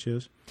Dispatch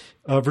is.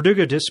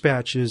 Verdugo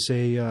Dispatch is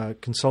a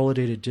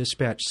consolidated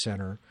dispatch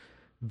center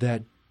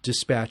that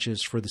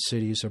dispatches for the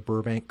cities of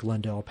Burbank,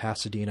 Glendale,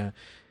 Pasadena,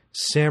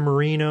 San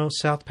Marino,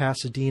 South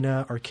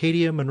Pasadena,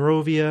 Arcadia,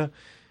 Monrovia,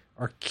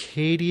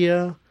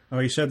 Arcadia. Oh,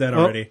 you said that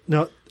already.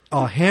 No,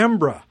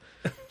 Alhambra.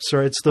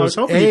 Sorry, it's those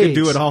I was hoping you could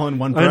do it all in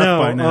one breath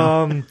by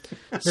now.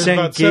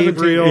 San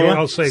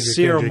Gabriel,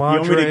 Sierra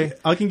Madre.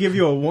 I can give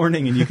you a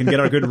warning, and you can get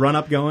a good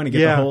run-up going and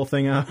get the whole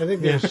thing out. I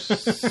think there's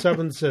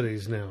 7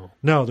 cities now.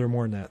 No, there are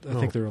more than that. I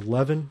think there are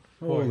 11.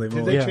 Holy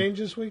Did they change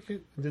this week?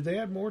 Did they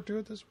add more to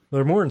it this week?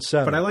 There are more than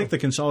 7. But I like the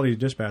consolidated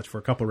dispatch for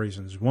a couple of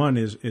reasons. One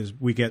is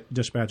we get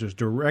dispatchers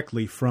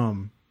directly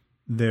from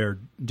their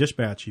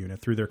dispatch unit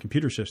through their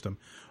computer system,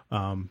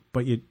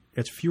 but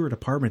it's fewer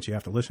departments you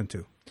have to listen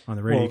to on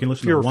the radio. Well, you can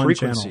listen fewer to one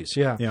frequencies,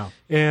 channel. Yeah.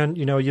 And,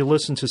 you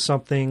listen to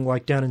something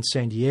like down in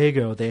San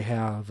Diego, they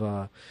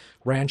have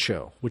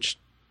Rancho, which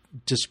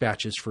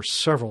dispatches for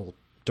several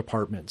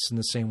departments. And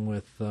the same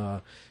with,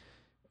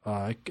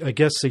 I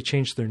guess they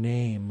changed their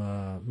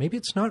name. Maybe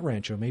it's not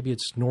Rancho. Maybe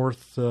it's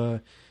North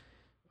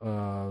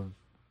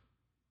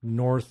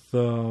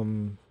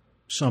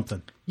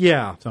Something.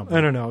 Yeah, Something.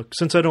 I don't know.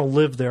 Since I don't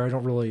live there, I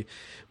don't really.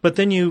 But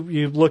then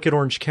you look at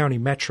Orange County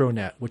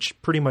MetroNet,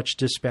 which pretty much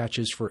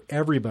dispatches for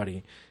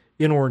everybody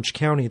in Orange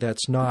County.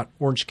 That's not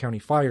Orange County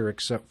Fire,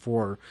 except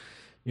for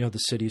the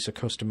cities of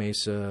Costa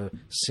Mesa,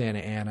 Santa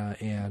Ana,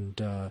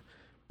 and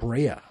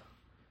Brea.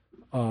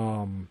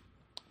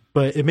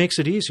 But it makes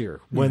it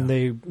easier when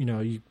they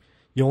you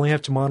only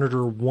have to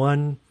monitor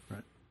one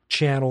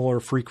channel or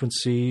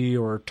frequency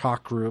or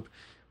talk group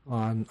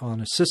on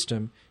a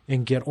system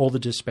and get all the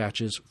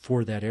dispatches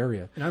for that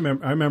area. And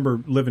I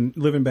remember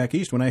living back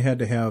east when I had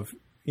to have,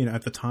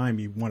 at the time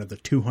you wanted the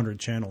 200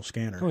 channel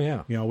scanner. Oh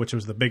yeah. Which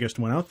was the biggest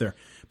one out there.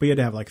 But you had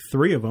to have like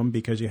 3 of them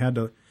because you had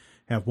to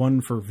have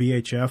one for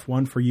VHF,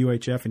 one for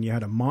UHF, and you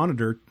had to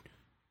monitor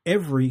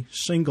every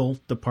single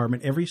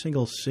department, every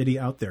single city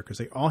out there because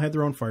they all had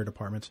their own fire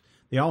departments.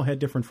 They all had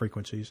different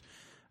frequencies.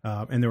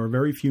 And there were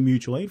very few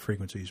mutual aid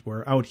frequencies.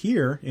 Where out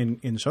here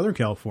in Southern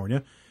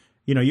California,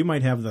 you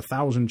might have the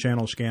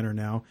 1,000-channel scanner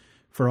now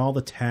for all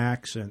the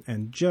tax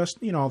and just,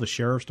 all the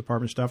sheriff's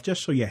department stuff,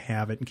 just so you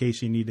have it in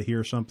case you need to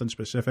hear something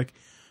specific.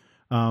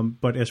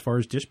 But as far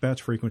as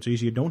dispatch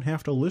frequencies, you don't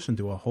have to listen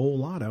to a whole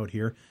lot out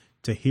here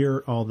to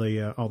hear all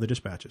the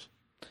dispatches.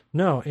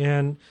 No,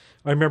 and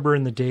I remember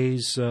in the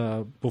days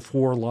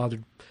before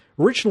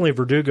originally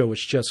Verdugo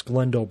was just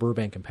Glendale,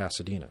 Burbank, and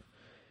Pasadena.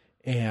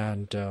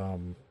 And,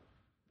 that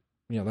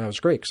was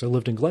great because I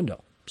lived in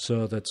Glendale.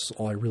 So that's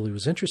all I really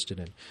was interested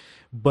in.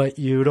 But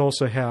you'd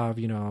also have,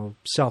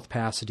 South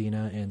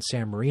Pasadena and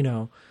San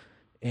Marino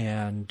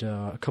and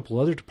a couple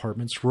other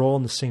departments were all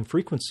on the same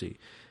frequency.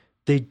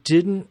 They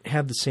didn't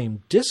have the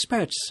same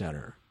dispatch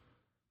center,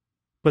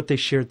 but they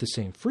shared the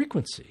same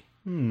frequency,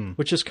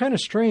 which is kind of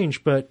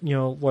strange. But,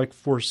 like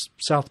for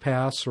South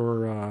Pass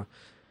or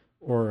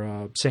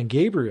San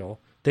Gabriel,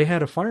 they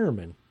had a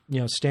fireman,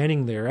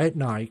 standing there at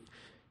night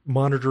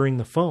monitoring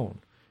the phone.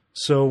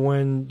 So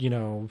when,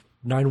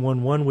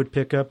 911 would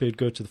pick up, it'd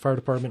go to the fire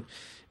department,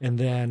 and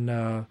then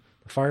the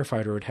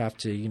firefighter would have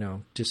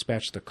to,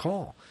 dispatch the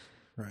call.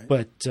 Right.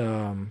 But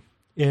and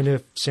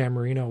if San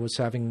Marino was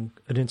having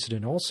an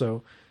incident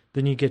also,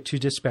 then you get 2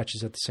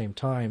 dispatches at the same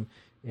time,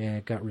 and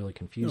it got really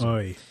confusing.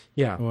 Oy.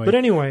 Yeah. Oy. But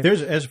anyway,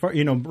 there's as far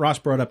Ross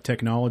brought up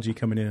technology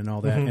coming in and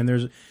all that, and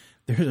there's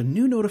a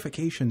new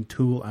notification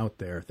tool out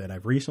there that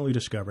I've recently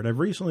discovered. I've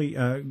recently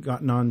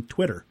gotten on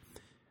Twitter,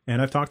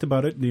 and I've talked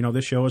about it.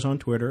 This show is on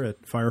Twitter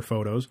at Fire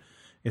Photos.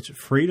 It's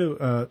free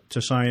to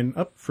sign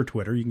up for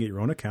Twitter. You can get your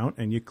own account,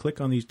 and you click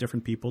on these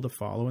different people to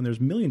follow, and there's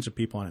millions of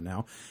people on it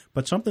now.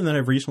 But something that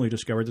I've recently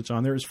discovered that's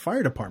on there is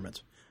fire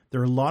departments. There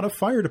are a lot of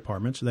fire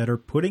departments that are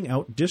putting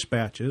out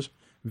dispatches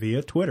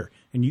via Twitter,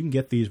 and you can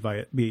get these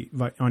via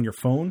on your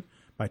phone,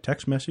 by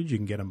text message. You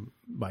can get them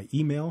by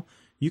email.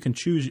 You can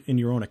choose in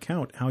your own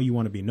account how you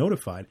want to be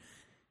notified.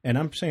 And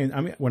I'm saying,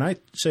 when I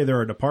say there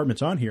are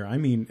departments on here, I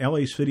mean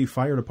LA City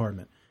Fire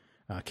Department,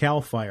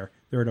 Cal Fire.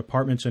 There are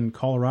departments in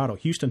Colorado.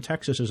 Houston,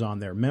 Texas is on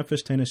there.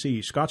 Memphis,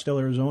 Tennessee. Scottsdale,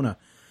 Arizona.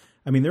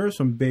 I mean, there are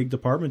some big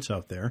departments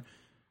out there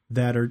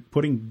that are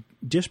putting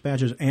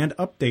dispatches and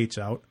updates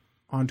out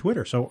on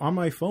Twitter. So on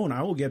my phone,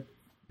 I will get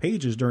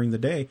pages during the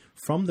day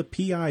from the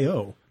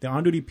PIO, the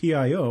on-duty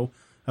PIO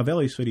of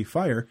LA City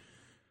Fire,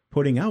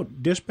 putting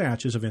out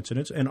dispatches of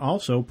incidents and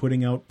also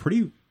putting out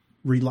pretty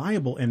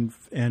reliable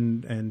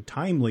and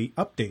timely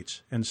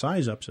updates and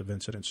size-ups of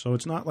incidents. So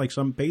it's not like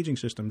some paging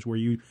systems where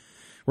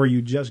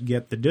you just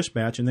get the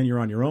dispatch and then you're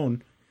on your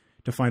own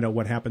to find out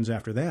what happens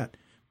after that.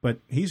 But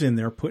he's in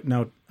there putting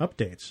out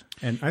updates.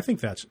 And I think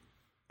that's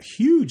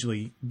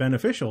hugely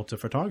beneficial to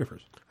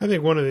photographers. I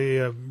think one of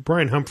the,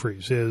 Brian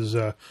Humphreys is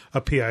a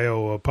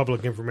PIO, a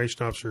public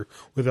information officer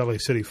with LA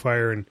City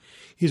Fire, and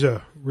he's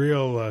a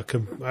real,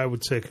 I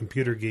would say,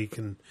 computer geek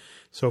and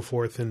so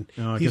forth. And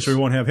I guess we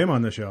won't have him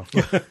on the show.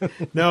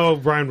 No,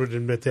 Brian would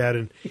admit that.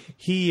 And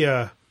he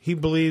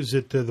believes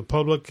that the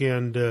public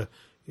and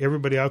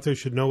everybody out there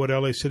should know what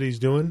LA City's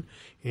doing.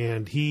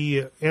 And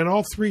he and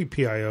all three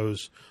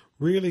PIOs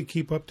really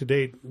keep up to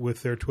date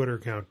with their Twitter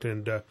account.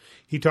 And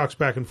he talks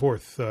back and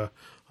forth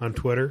on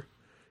Twitter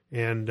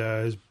and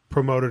has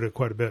promoted it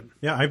quite a bit.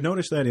 Yeah, I've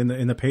noticed that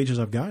in the pages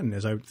I've gotten,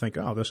 as I think,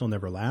 oh, this will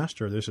never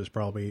last, or this is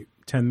probably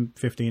 10,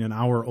 15, an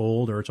hour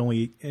old, or it's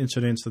only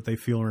incidents that they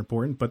feel are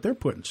important, but they're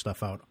putting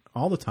stuff out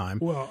all the time.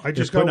 Well, I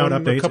just got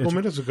one a couple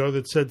minutes ago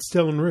that said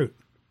still en route.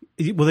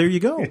 Well, there you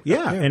go.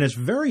 Yeah, and it's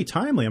very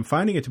timely. I'm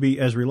finding it to be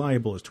as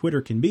reliable as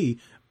Twitter can be,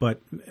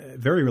 but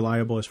very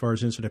reliable as far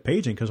as incident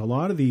paging, because a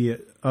lot of the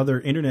other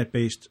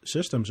internet-based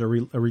systems are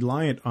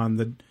reliant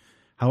on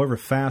however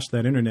fast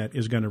that internet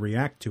is going to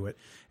react to it.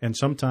 And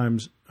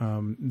sometimes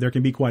there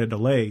can be quite a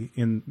delay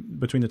in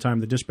between the time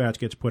the dispatch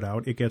gets put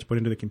out, it gets put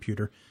into the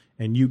computer,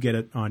 and you get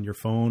it on your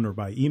phone or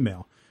by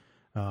email,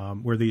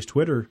 where these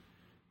Twitter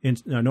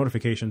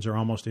notifications are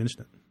almost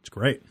instant. It's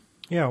great.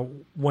 Yeah,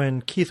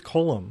 when Keith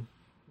Cullum,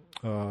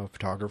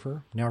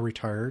 photographer, now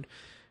retired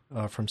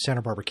from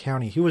Santa Barbara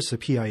County, he was the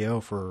PIO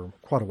for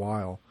quite a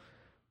while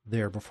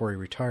there before he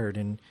retired,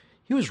 and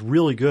he was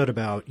really good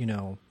about,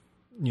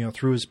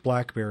 through his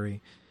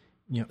BlackBerry,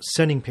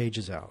 sending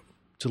pages out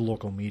to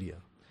local media.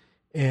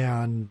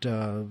 And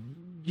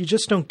you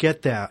just don't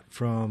get that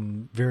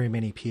from very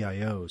many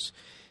PIOs.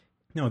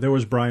 No, there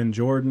was Brian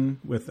Jordan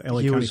with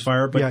LA County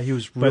Fire. But, he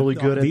was really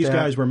good at that. These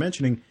guys we're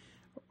mentioning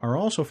are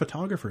also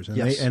photographers. And,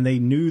 yes. they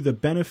knew the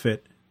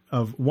benefit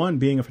of, one,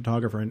 being a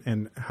photographer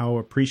and how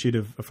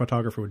appreciative a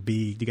photographer would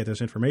be to get this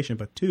information.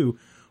 But two,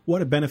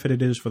 what a benefit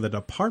it is for the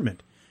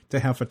department to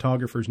have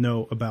photographers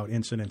know about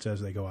incidents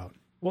as they go out.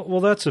 Well,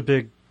 that's a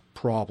big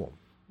problem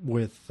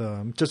with,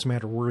 it doesn't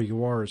matter where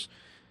you are, is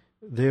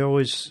they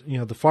always,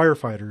 the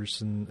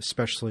firefighters, and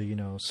especially,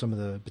 some of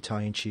the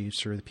battalion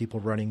chiefs or the people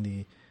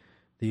running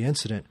the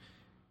incident,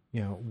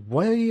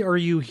 why are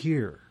you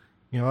here?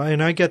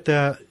 And I get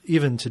that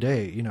even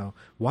today,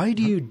 why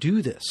do you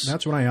do this?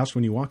 That's what I asked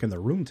when you walk in the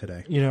room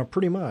today.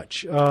 Pretty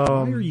much. Why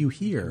are you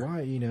here?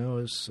 Why,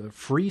 is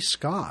free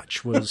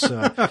scotch was,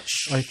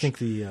 I think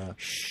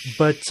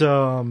but. It's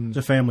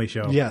a family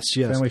show. Yes.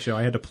 Family show.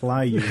 I had to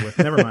ply you with,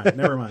 never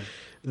mind.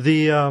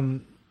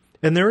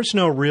 And there is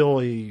no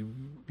really,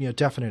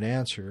 definite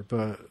answer,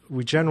 but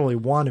we generally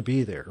want to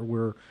be there.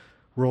 We're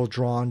all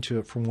drawn to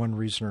it for one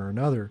reason or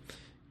another,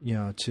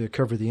 to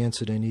cover the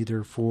incident,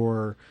 either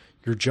for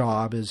your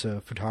job as a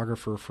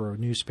photographer for a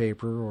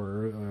newspaper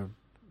or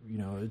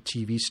a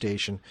TV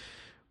station,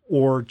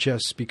 or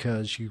just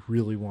because you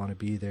really want to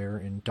be there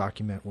and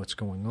document what's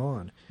going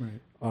on. Right.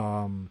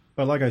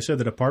 But like I said,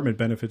 the department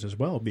benefits as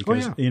well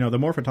because, the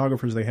more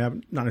photographers they have,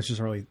 not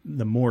necessarily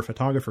the more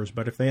photographers,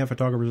 but if they have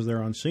photographers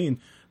there on scene,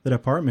 the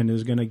department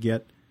is going to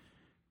get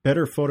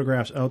better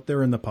photographs out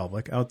there in the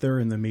public, out there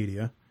in the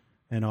media,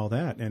 and all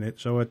that. And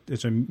it's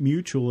a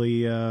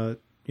mutually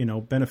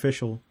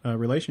beneficial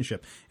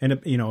relationship.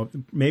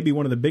 And, maybe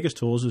one of the biggest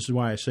tools, this is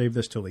why I saved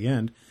this till the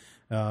end,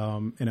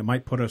 and it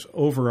might put us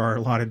over our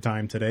allotted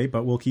time today,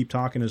 but we'll keep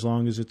talking as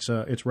long as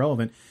it's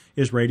relevant,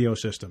 is radio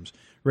systems.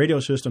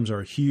 Radio systems are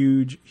a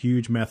huge,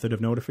 huge method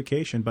of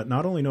notification, but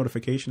not only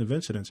notification of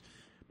incidents,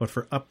 but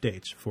for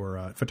updates,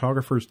 for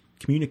photographers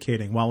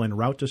communicating while en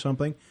route to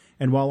something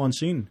and while on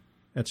scene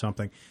at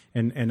something.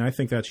 And I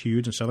think that's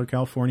huge in Southern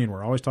California, and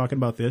we're always talking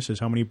about this,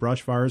 is how many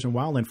brush fires and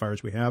wildland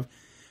fires we have.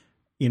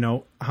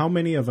 How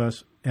many of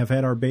us have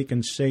had our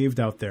bacon saved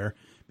out there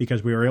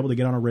because we were able to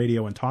get on a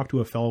radio and talk to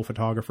a fellow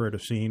photographer at a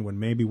scene when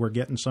maybe we're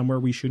getting somewhere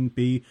we shouldn't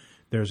be.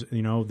 We're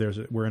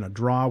in a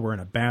draw, we're in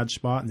a bad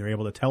spot, and they're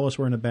able to tell us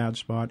we're in a bad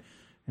spot.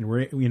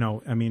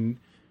 And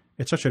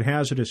it's such a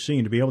hazardous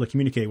scene to be able to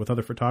communicate with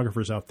other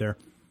photographers out there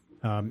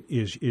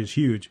is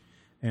huge.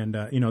 And,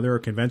 there are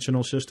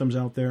conventional systems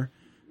out there.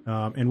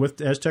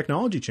 And as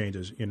technology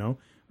changes,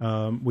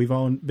 we've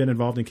all been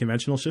involved in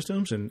conventional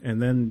systems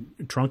and then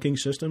trunking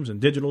systems and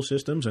digital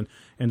systems, and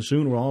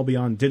soon we'll all be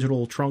on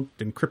digital trunked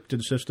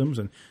encrypted systems,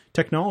 and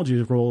technology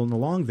is rolling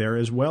along there,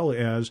 as well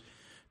as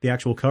the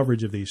actual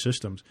coverage of these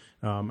systems.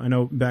 I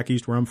know back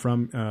east where I'm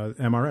from,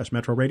 MRS,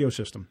 Metro Radio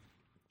System,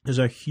 is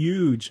a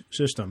huge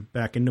system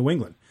back in New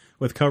England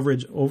with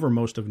coverage over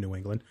most of New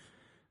England.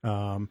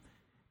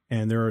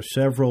 And there are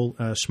several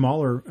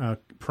smaller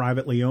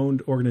privately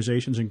owned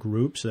organizations and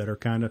groups that are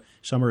kind of,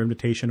 some are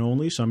invitation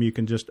only, some you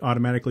can just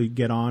automatically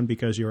get on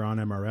because you're on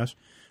MRS.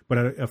 But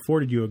it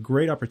afforded you a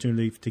great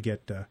opportunity to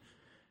get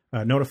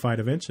notified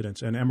of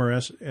incidents. And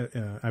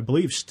MRS, I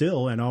believe,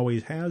 still and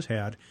always has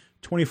had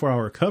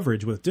 24-hour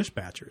coverage with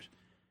dispatchers.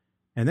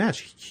 And that's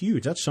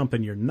huge. That's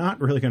something you're not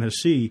really going to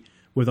see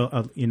with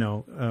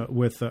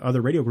with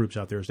other radio groups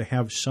out there, is to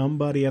have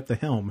somebody at the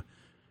helm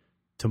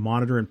to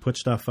monitor and put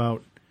stuff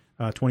out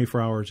 24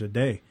 hours a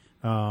day.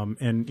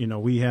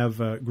 We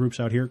have groups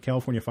out here.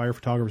 California Fire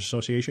Photographers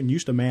Association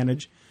used to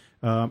manage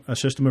a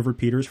system of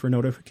repeaters for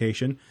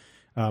notification.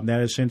 That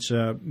has since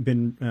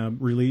been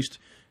released,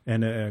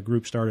 and a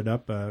group started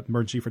up,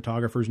 Emergency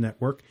Photographers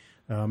Network,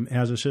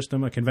 has a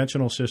system, a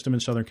conventional system in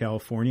Southern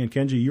California. And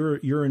Kenji,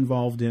 you're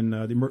involved in,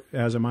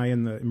 as am I,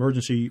 in the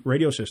emergency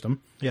radio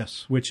system.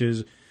 Yes. Which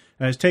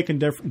has taken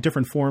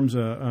different forms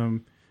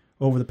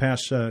over the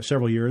past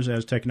several years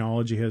as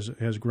technology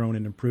has grown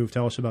and improved.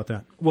 Tell us about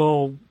that.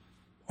 Well,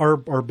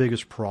 our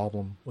biggest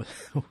problem,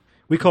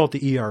 we call it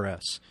the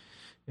ERS,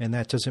 and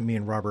that doesn't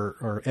mean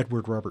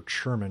Edward Robert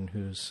Sherman,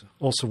 who's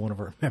also one of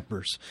our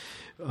members.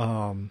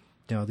 The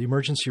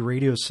emergency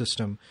radio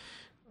system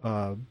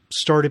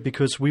started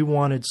because we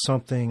wanted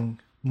something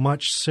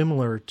much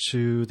similar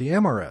to the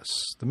MRS,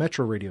 the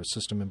Metro Radio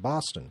System in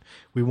Boston.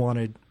 We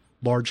wanted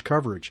large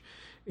coverage,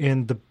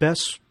 and the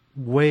best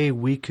way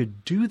we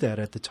could do that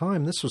at the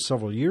time, this was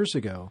several years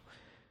ago,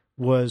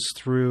 was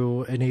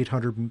through an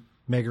 800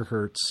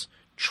 megahertz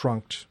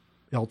trunked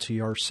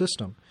LTR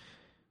system,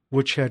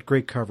 which had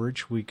great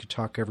coverage. We could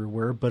talk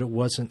everywhere, but it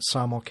wasn't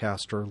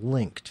simulcast or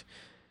linked.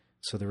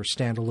 So there were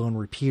standalone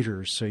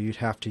repeaters. So you'd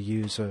have to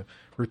use a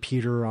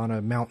repeater on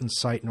a mountain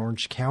site in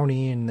Orange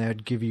County, and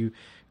that'd give you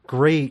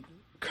great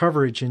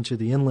coverage into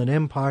the Inland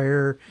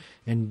Empire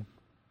and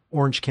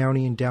Orange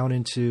County and down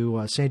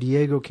into San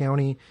Diego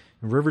County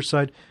and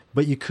Riverside,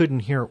 but you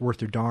couldn't hear it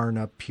worth a darn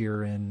up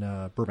here in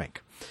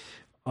Burbank.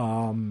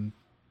 Then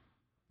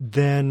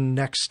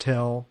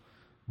Nextel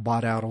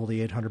bought out all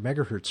the 800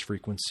 megahertz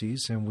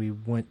frequencies, and we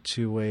went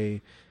to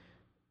a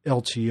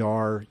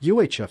LTR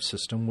UHF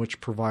system, which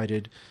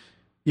provided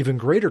even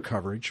greater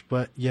coverage,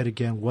 but yet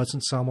again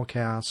wasn't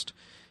simulcast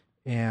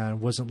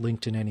and wasn't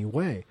linked in any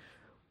way.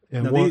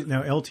 And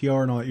now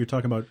LTR and all that, you're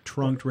talking about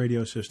trunked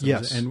radio systems.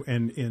 Yes.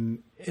 And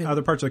in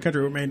other parts of the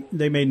country,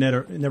 they may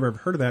never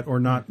have heard of that, or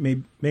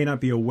may not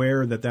be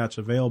aware that that's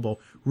available.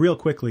 Real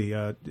quickly,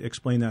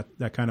 explain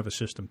that kind of a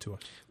system to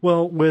us.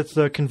 Well, with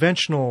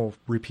conventional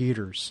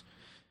repeaters,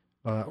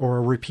 or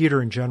a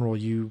repeater in general,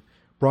 you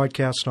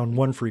broadcast on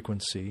one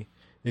frequency.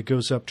 It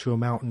goes up to a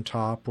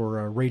mountaintop or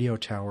a radio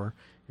tower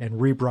and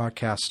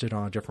rebroadcast it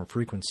on a different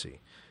frequency.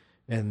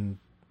 And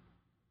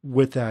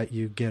with that,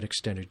 you get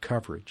extended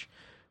coverage.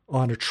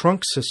 On a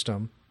trunk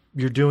system,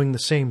 you're doing the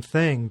same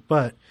thing,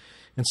 but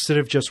instead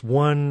of just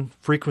one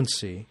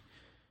frequency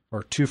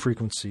or two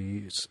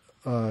frequencies,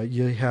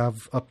 you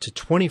have up to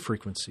 20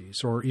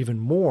 frequencies or even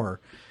more.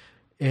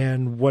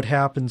 And what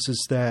happens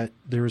is that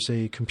there's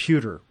a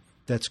computer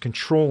that's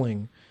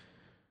controlling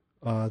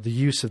the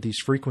use of these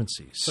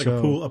frequencies. It's like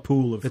a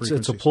pool of frequencies.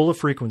 It's a pool of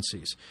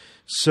frequencies.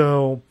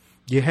 So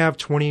you have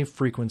 20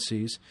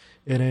 frequencies,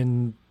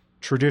 and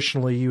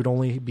traditionally you'd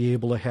only be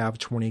able to have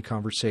 20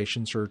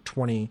 conversations or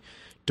 20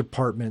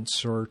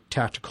 departments or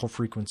tactical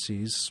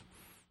frequencies,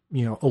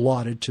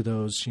 allotted to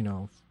those,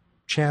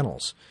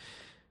 channels.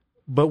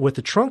 But with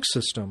the trunk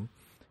system,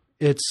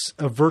 it's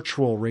a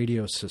virtual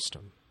radio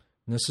system.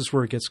 And this is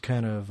where it gets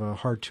kind of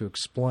hard to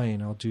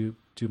explain. I'll do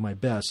my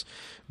best.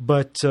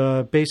 But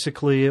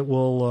basically it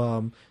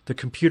will, the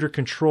computer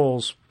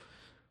controls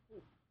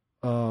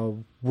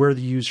where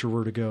the user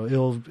were to go.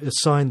 It'll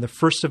assign the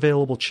first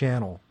available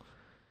channel,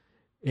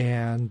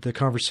 and the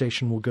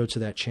conversation will go to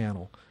that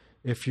channel.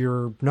 If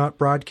you're not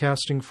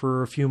broadcasting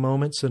for a few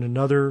moments and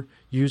another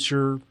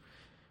user,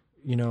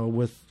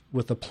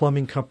 with a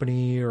plumbing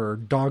company or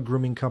dog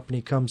grooming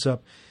company comes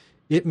up,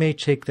 it may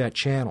take that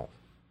channel.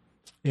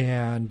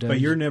 But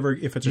you're never,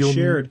 if it's a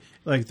shared,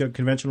 like the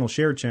conventional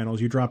shared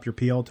channels, you drop your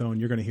PL tone,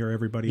 you're going to hear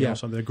everybody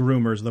else, the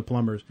groomers, the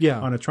plumbers. Yeah.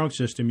 On a trunk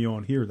system, you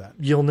won't hear that.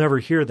 You'll never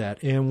hear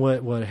that. And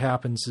what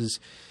happens is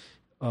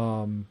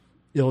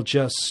it'll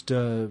just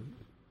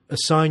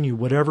assign you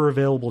whatever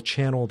available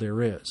channel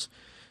there is.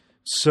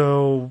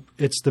 So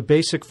it's the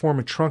basic form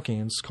of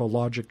trunking. It's called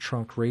logic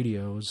trunk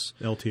radios.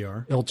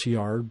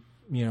 LTR.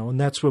 And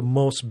that's what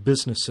most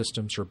business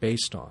systems are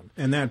based on.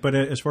 But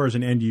as far as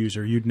an end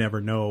user, you'd never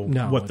know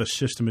what the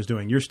system is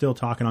doing. You're still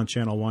talking on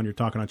channel 1, you're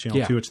talking on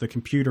channel 2. It's the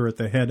computer at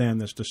the head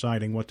end that's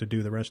deciding what to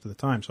do the rest of the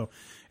time. So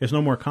it's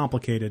no more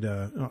complicated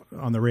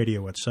on the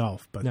radio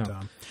itself. But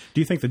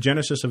do you think the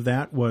genesis of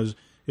that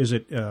is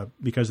it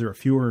because there are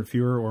fewer and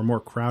fewer or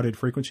more crowded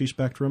frequency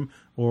spectrum,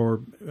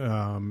 or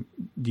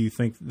do you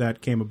think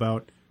that came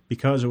about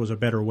because it was a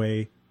better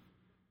way,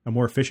 a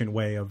more efficient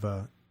way of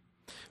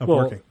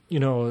working.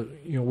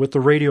 With the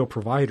radio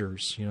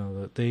providers,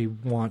 that they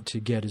want to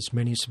get as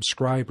many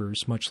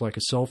subscribers, much like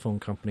a cell phone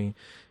company,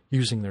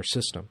 using their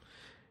system.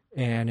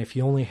 And if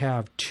you only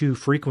have 2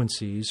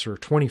 frequencies or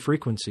 20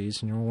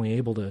 frequencies, and you're only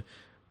able to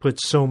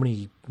put so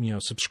many,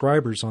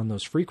 subscribers on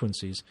those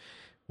frequencies,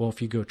 well,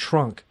 if you go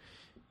trunk,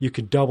 you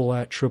could double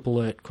it,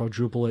 triple it,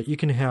 quadruple it. You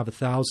can have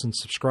 1,000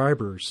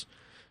 subscribers,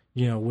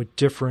 with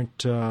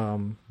different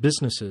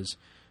businesses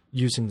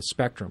using the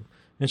spectrum.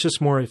 And it's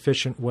just a more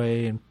efficient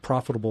way and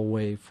profitable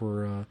way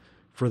for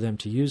them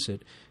to use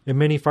it. And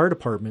many fire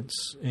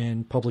departments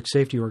and public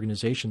safety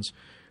organizations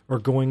are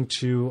going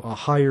to a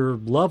higher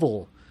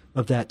level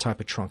of that type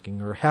of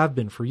trunking, or have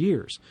been for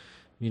years,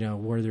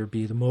 whether it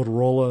be the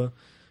Motorola,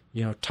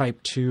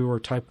 Type 2 or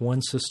Type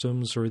 1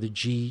 systems, or the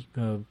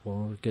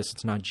I guess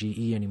it's not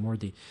GE anymore,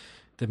 the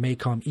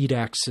MACOM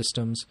EDAX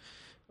systems.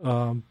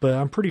 But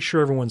I'm pretty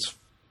sure everyone's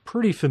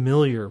pretty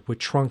familiar with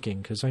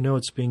trunking, because I know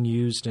it's being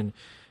used in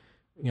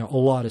a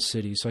lot of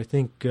cities. I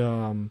think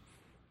for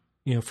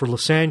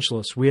Los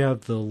Angeles, we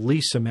have the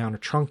least amount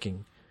of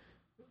trunking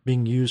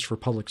being used for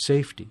public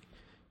safety,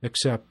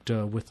 except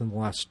within the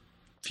last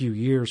few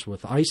years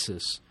with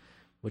ISIS,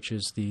 which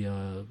is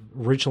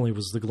originally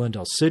was the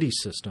Glendale City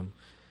system,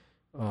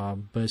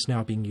 but is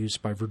now being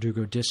used by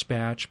Verdugo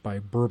Dispatch, by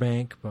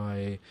Burbank,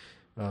 by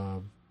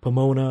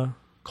Pomona,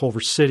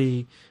 Culver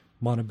City,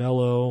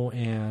 Montebello,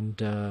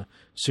 and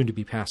soon to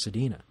be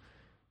Pasadena.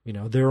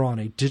 They're on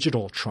a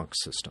digital trunk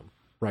system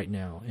right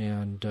now,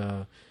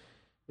 and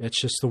it's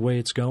just the way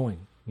it's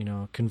going.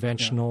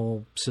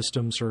 Conventional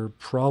systems are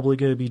probably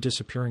going to be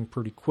disappearing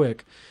pretty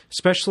quick,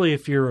 especially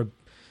if you're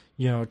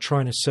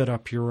trying to set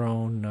up your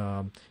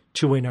own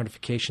two-way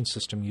notification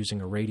system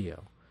using a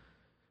radio.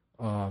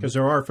 Because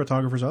there are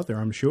photographers out there,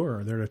 I'm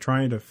sure, that are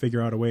trying to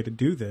figure out a way to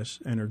do this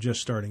and are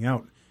just starting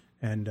out,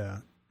 and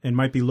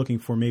might be looking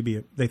for,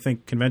 maybe they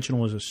think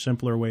conventional is a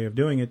simpler way of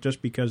doing it,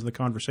 just because the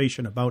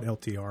conversation about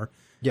LTR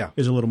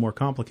is a little more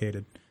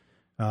complicated.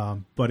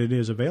 But it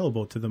is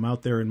available to them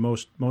out there in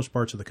most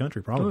parts of the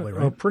country, probably,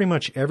 right? Pretty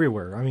much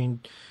everywhere. I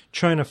mean,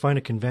 trying to find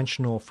a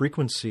conventional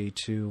frequency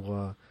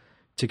to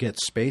get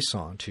space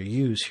on to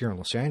use here in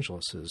Los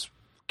Angeles is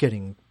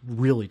getting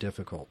really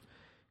difficult,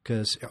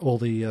 because all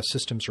the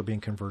systems are being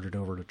converted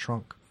over to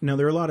trunk. Now,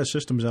 there are a lot of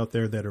systems out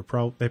there that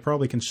are they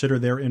probably consider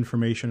their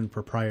information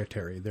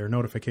proprietary, their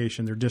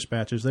notification, their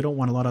dispatches. They don't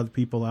want a lot of other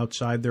people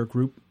outside their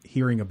group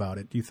hearing about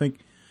it. Do you think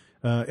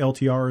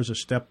LTR is a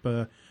step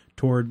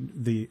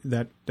toward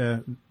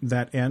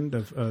that end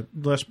of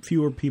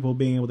fewer people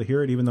being able to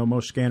hear it, even though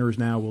most scanners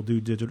now will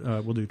do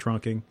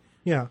trunking?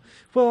 Yeah.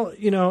 Well,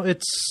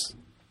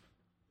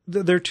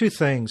 there are two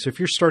things. If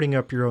you're starting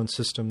up your own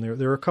system,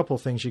 there are a couple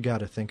of things you got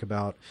to think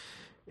about.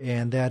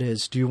 And that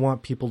is, do you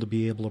want people to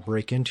be able to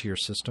break into your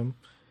system,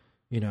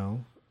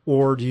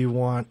 or do you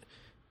want,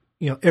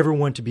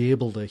 everyone to be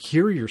able to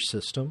hear your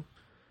system,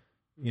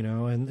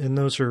 and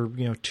those are,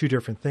 two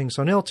different things.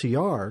 On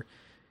LTR,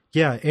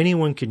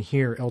 anyone can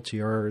hear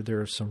LTR.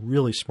 There are some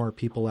really smart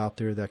people out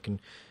there that can,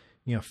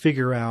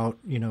 figure out,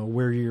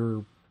 where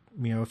you're,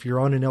 if you're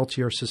on an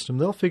LTR system,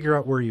 they'll figure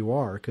out where you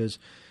are, because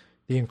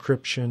the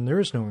encryption, there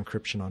is no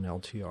encryption on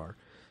LTR.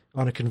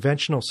 On a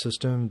conventional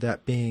system,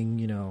 that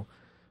being,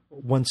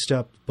 one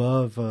step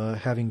above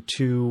having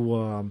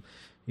two,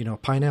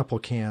 pineapple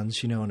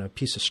cans, and a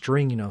piece of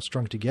string,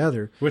 strung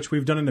together. Which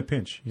we've done in a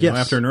pinch. Yes.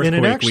 After an earthquake,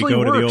 and it actually we go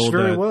works to the old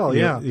very well. we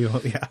go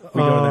to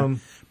that.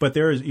 But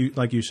there is,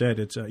 like you said,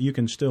 it's you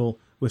can still,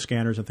 with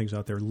scanners and things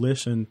out there,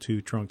 listen to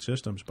trunk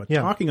systems. But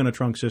talking on a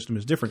trunk system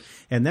is different,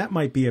 and that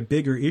might be a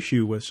bigger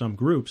issue with some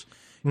groups.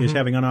 Is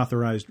having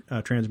unauthorized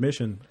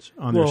transmissions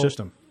on their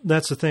system.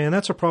 That's the thing, and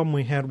that's a problem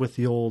we had with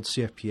the old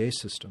CFPA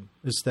system,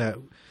 is that,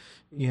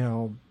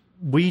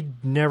 we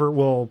never,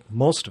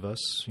 most of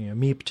us,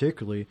 me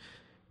particularly,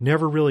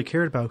 never really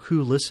cared about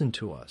who listened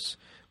to us.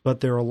 But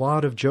there are a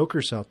lot of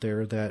jokers out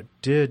there that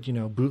did,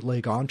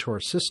 bootleg onto our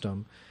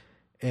system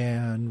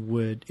and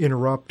would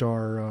interrupt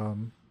our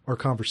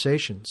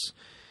conversations.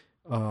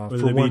 Whether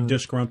they be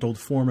disgruntled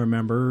former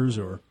members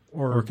or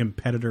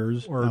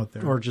competitors out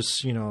there. Or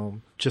just,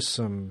 just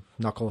some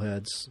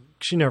knuckleheads.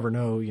 'Cause you never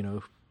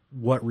know,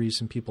 what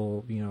reason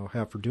people,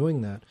 have for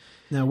doing that.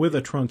 Now, with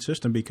a trunk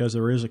system, because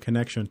there is a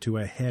connection to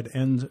a head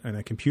end and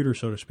a computer,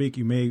 so to speak,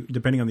 you may,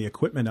 depending on the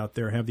equipment out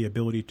there, have the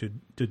ability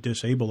to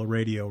disable a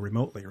radio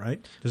remotely,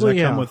 right? Does that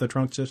come with a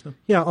trunk system?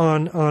 Yeah,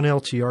 on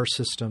LTR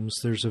systems,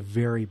 there's a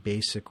very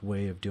basic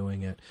way of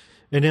doing it.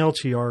 And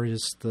LTR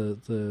is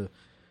the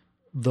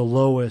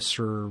lowest,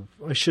 or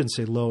I shouldn't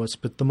say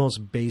lowest, but the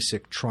most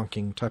basic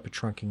type of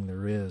trunking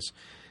there is.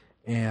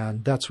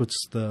 And that's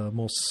what's the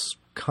most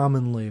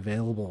commonly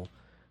available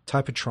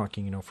type of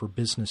trunking, for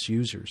business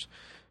users,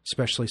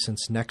 especially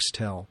since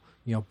Nextel,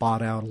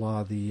 bought out a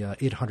lot of the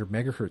 800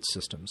 megahertz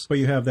systems. But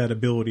you have that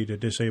ability to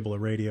disable a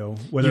radio,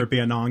 whether it be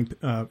an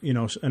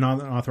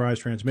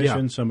unauthorized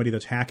transmission, somebody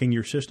that's hacking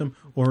your system,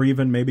 or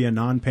even maybe a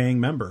non-paying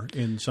member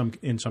in some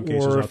cases.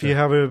 Or if you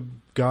have a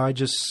guy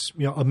just,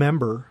 a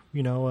member,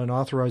 an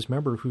authorized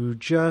member who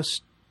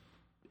just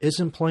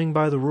isn't playing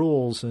by the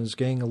rules and is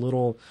getting a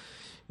little,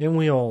 And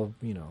we all,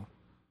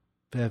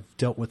 have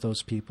dealt with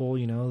those people.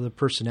 The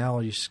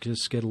personalities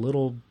just get a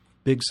little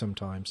big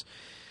sometimes.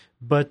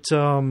 But,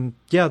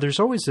 there's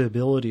always the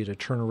ability to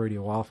turn a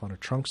radio off on a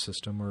trunk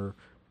system or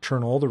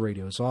turn all the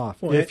radios off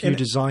if you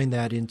design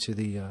that into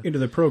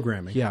the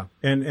programming. Yeah.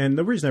 And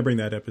the reason I bring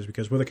that up is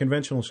because with a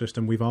conventional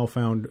system, we've all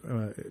found,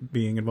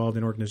 being involved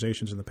in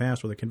organizations in the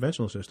past with a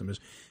conventional system, is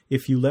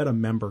if you let a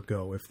member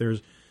go, if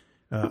there's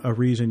a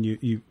reason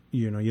you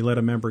let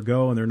a member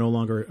go and they're no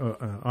longer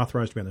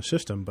authorized to be on the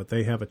system, but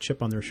they have a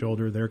chip on their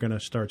shoulder, they're going to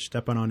start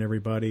stepping on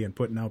everybody and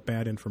putting out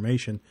bad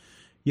information.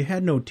 You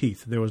had no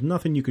teeth. There was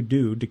nothing you could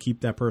do to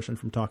keep that person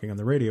from talking on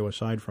the radio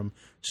aside from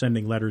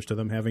sending letters to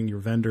them, having your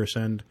vendor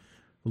send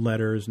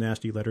letters,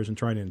 nasty letters, and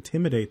trying to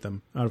intimidate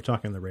them out of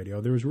talking on the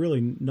radio. There was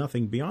really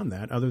nothing beyond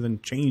that other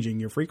than changing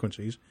your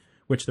frequencies,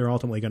 which they're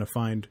ultimately going to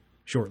find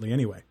shortly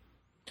anyway.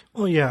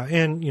 Well, yeah,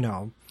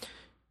 and,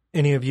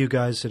 any of you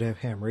guys that have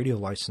ham radio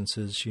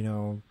licenses,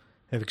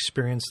 have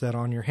experienced that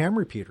on your ham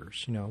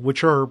repeaters,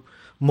 which are,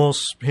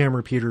 most ham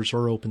repeaters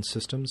are open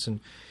systems,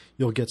 and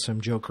you'll get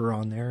some joker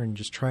on there and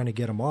just trying to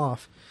get them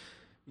off.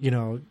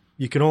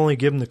 You can only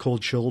give them the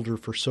cold shoulder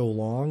for so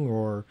long,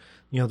 or,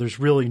 there's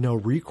really no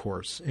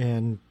recourse.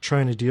 And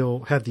trying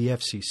to have the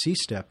FCC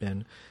step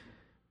in,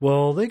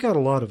 well, they got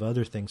a lot of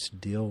other things to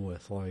deal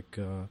with, like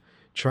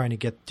trying to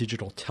get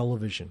digital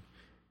television,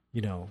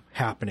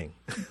 happening.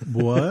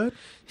 What?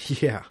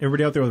 Yeah.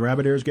 Everybody out there with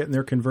rabbit ears getting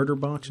their converter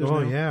boxes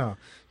now? Yeah.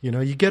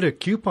 You get a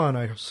coupon.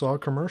 I saw a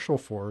commercial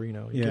for, you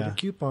get a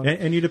coupon.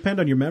 And you depend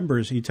on your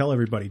members. You tell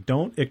everybody,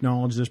 don't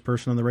acknowledge this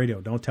person on the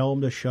radio. Don't tell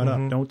them to shut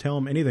up. Don't tell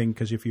them anything,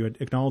 because if you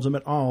acknowledge them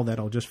at all,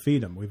 that'll just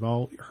feed them. We've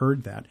all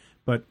heard that.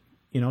 But,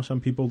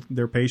 some people,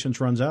 their patience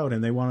runs out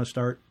and they want to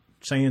start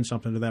saying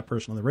something to that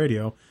person on the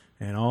radio,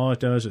 and all it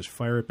does is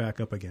fire it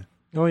back up again.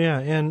 Oh, yeah.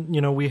 And,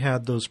 we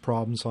had those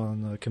problems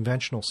on the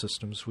conventional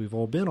systems we've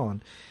all been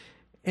on.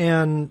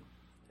 And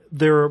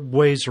there are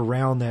ways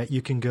around that.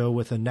 You can go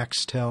with a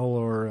Nextel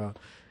or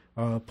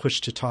a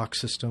push-to-talk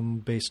system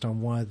based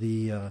on one of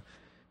the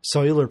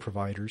cellular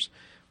providers,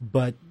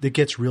 but it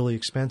gets really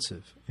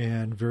expensive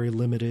and very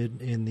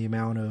limited in the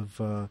amount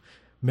of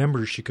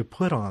members you could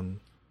put on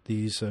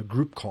these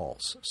group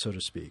calls, so to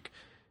speak.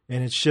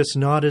 And it's just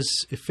not as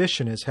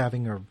efficient as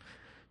having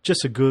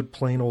just a good,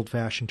 plain,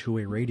 old-fashioned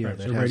two-way radio. Right,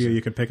 so radio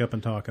you can pick up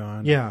and talk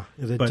on. Yeah,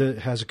 that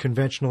has a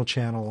conventional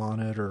channel on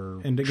it,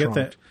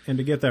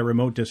 to get that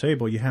remote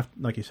disabled, you have,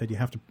 like you said, you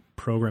have to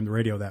program the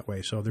radio that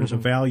way. So there's a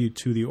value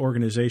to the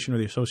organization or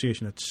the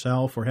association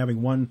itself, or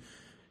having one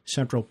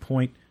central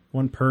point,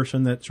 one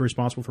person that's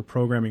responsible for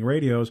programming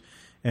radios.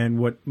 And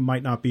what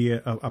might not be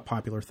a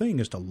popular thing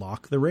is to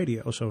lock the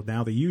radio. So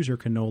now the user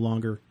can no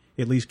longer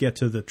at least get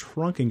to the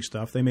trunking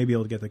stuff. They may be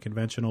able to get the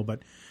conventional,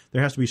 but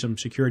there has to be some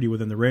security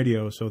within the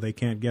radio so they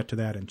can't get to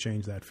that and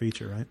change that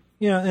feature, right?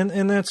 Yeah,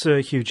 and that's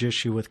a huge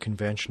issue with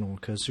conventional,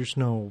 because there's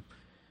no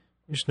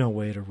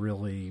way to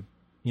really,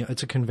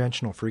 it's a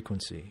conventional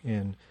frequency,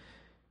 and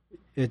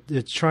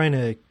it's trying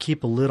to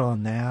keep a lid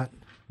on that.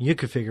 I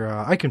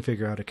can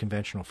figure out a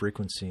conventional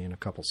frequency in a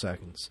couple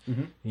seconds,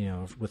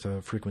 with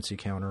a frequency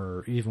counter,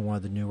 or even one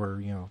of the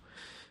newer,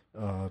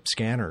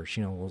 scanners,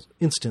 will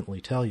instantly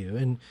tell you.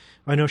 And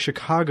I know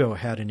Chicago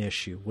had an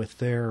issue with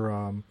their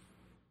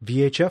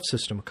VHF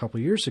system a couple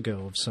years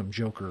ago of some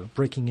joker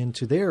breaking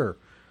into their,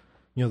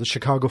 the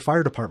Chicago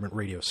Fire Department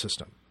radio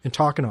system and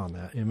talking on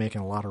that and making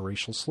a lot of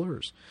racial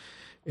slurs.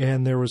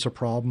 And there was a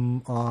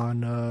problem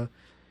on, I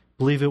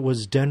believe it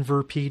was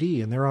Denver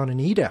PD, and they're on an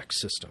EDAX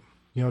system,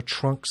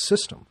 trunk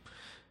system.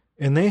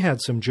 And they had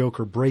some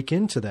joker break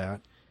into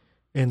that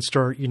and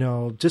start,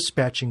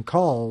 dispatching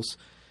calls.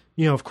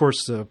 Of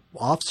course, the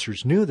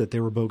officers knew that they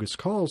were bogus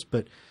calls,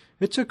 but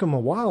it took them a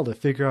while to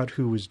figure out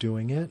who was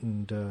doing it.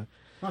 And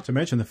not to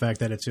mention the fact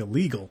that it's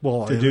illegal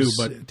to do,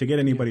 but to get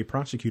anybody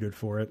prosecuted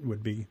for it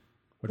would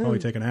probably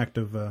take an act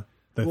of the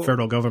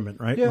federal government,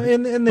 right? Yeah, like,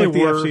 and they like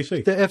were. The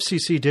FCC. The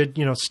FCC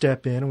did,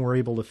 step in and were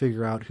able to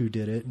figure out who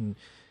did it. And,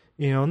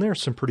 and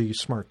there's some pretty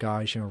smart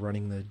guys,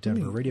 running the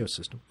Denver radio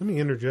system. Let me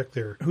interject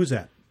there. Who's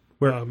that?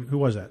 Who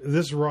was that?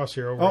 This is Ross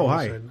here.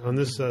 On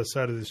this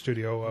side of the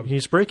studio.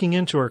 He's breaking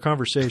into our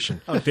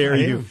conversation. How dare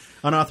you?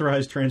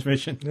 Unauthorized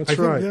transmission. That's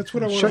right. That's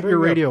what I want to Shut your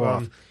radio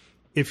off.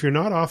 If you're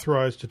not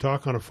authorized to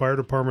talk on a fire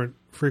department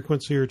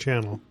frequency or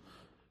channel,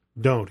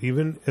 don't.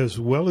 Even as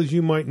well as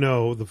you might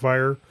know the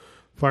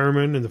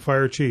fireman and the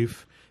fire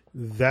chief,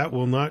 that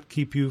will not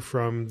keep you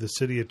from the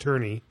city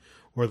attorney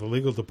or the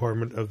legal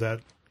department of that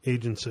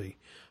agency.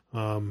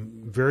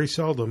 Very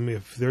seldom,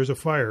 if there's a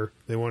fire,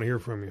 they want to hear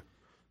from you.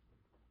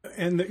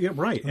 And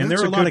right, and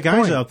there are a lot of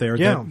guys out there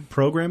that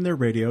program their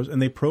radios,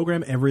 and they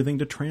program everything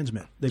to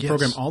transmit. They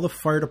program all the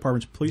fire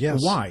departments. Please,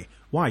 why?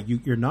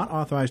 You're not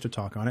authorized to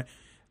talk on it.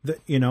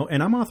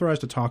 And I'm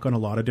authorized to talk on a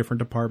lot of different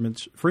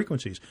departments'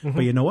 frequencies. Mm-hmm.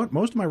 But you know what?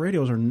 Most of my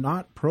radios are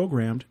not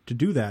programmed to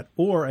do that,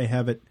 or I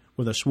have it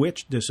with a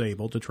switch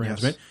disabled to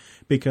transmit,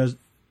 because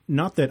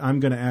not that I'm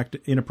going to act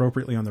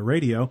inappropriately on the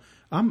radio.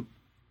 I'm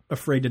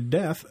afraid to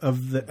death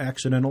of the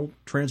accidental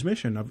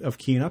transmission of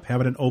keying up,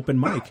 having an open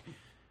mic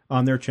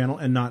on their channel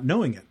and not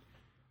knowing it.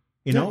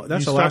 You know,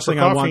 that's You the stop last for thing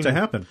I want coffee to and-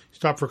 happen.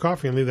 Stop for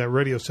coffee and leave that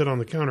radio sit on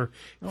the counter.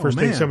 Oh, First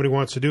thing man. somebody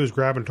wants to do is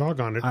grab and talk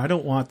on it. I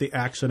don't want the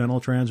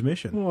accidental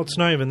transmission. Well, it's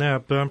not even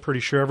that, but I'm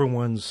pretty sure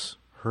everyone's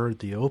heard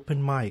the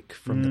open mic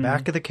from the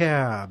back of the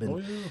cab,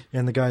 and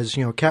and the guys,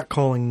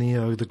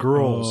 catcalling the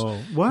girls. Oh,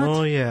 what?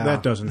 Oh, yeah.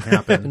 That doesn't It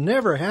happen.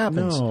 never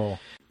happens. No.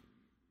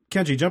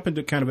 Kenji, jump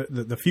into kind of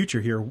the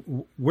future here.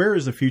 Where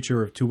is the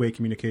future of two-way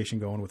communication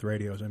going with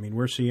radios? I mean,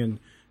 we're seeing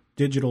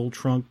digital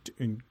trunked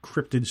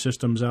encrypted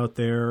systems out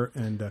there,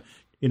 and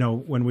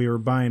when we were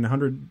buying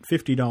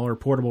 $150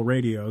 portable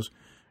radios,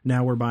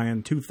 now we're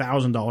buying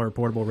 $2,000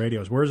 portable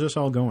radios. Where's this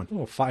all going?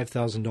 Well,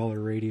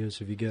 $5,000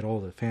 radios if you get all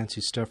the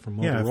fancy stuff from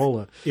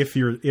Motorola. Yeah, if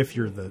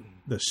you're the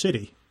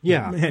city,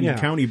 and the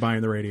county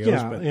buying the radios.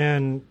 Yeah, but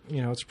and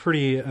it's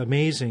pretty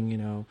amazing.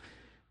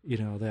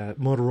 That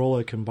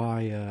Motorola can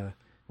buy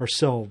or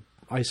sell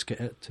ice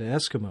to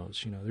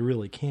Eskimos. They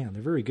really can.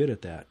 They're very good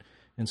at that,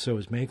 and so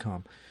is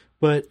Maycom.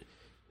 But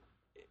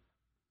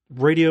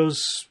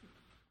radios,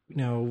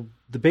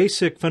 the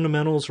basic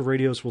fundamentals of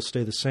radios will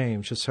stay the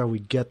same. Just how we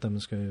get them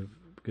is going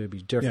to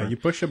be different. Yeah, you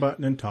push a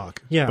button and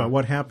talk. Yeah. But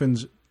what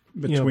happens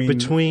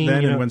between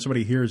then and when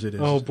somebody hears it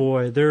is... Oh,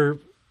 boy. They're,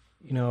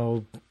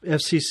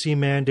 FCC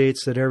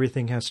mandates that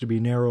everything has to be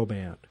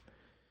narrowband,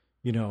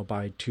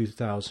 by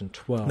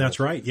 2012.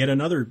 That's right. Yet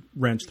another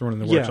wrench thrown in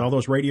the works. Yeah. All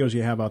those radios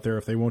you have out there,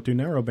 if they won't do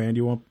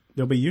narrowband,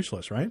 they'll be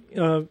useless, right?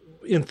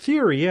 In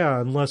theory, yeah,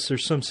 unless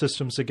there's some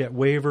systems that get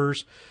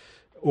waivers,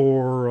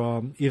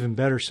 or even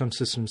better, some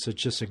systems that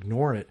just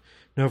ignore it.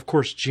 Now, of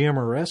course,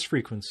 GMRS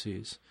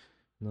frequencies,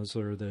 those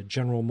are the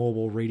General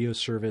Mobile Radio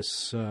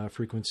Service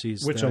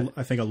frequencies. Which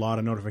I think a lot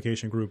of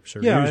notification groups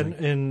are using.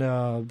 using. And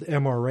the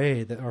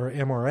MRA, or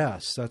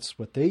MRS, that's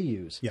what they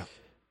use. Yeah.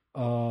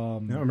 I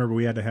remember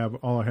we had to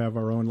all have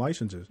our own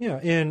licenses. Yeah,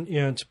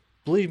 and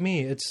believe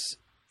me,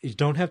 you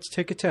don't have to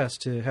take a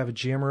test to have a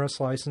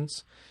GMRS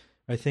license.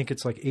 I think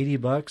it's like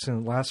 $80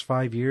 and it lasts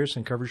 5 years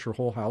and covers your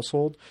whole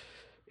household.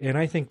 And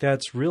I think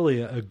that's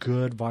really a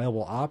good,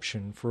 viable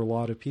option for a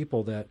lot of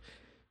people that,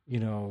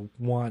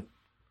 want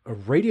a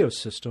radio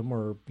system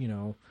or,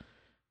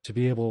 to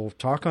be able to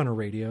talk on a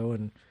radio,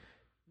 and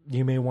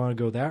you may want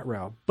to go that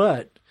route.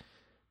 But,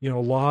 a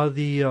lot of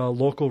the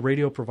local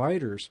radio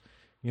providers,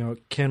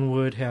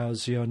 Kenwood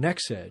has,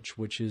 NextEdge,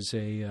 which is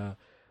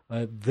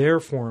their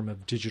form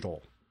of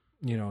digital,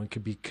 it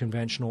could be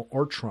conventional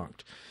or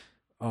trunked.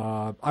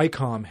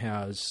 ICOM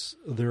has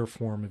their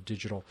form of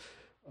digital.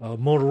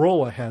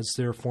 Motorola has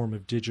their form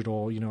of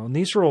digital, and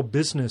these are all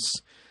business,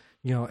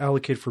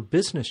 allocated for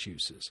business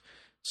uses.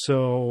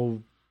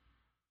 So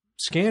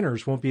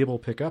scanners won't be able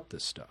to pick up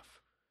this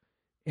stuff.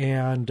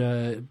 And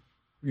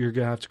you're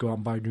going to have to go out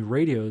and buy new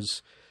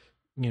radios,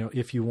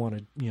 if you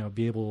want to,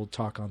 be able to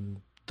talk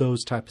on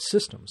those type of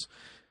systems.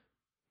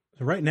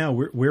 So right now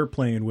we're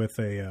playing with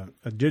a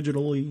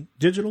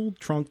digital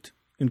trunked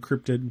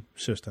encrypted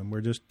system. We're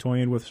just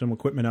toying with some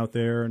equipment out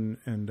there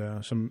and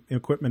some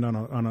equipment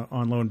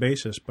on loan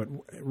basis. But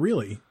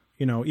really,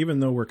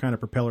 even though we're kind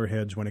of propeller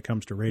heads when it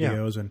comes to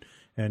radios,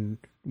 and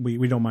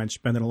we don't mind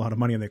spending a lot of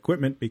money on the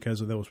equipment because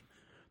of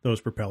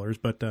those propellers.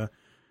 But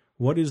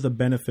what is the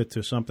benefit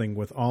to something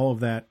with all of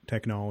that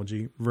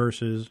technology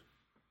versus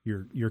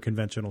your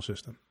conventional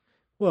system?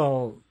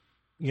 Well,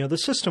 the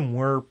system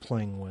we're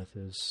playing with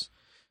is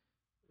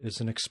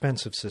an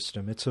expensive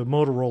system. It's a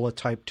Motorola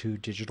Type 2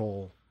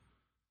 digital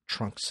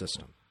trunk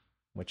system,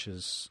 which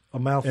is a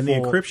mouthful. And the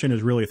encryption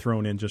is really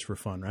thrown in just for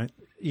fun, right?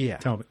 Yeah.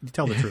 Tell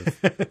the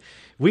truth.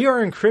 We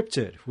are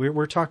encrypted.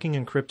 We're talking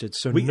encrypted,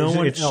 so no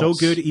one else. It's so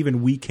good,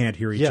 even we can't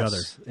hear each other.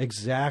 Yes,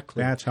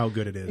 exactly. That's how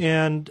good it is.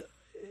 And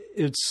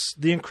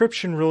the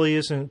encryption really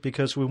isn't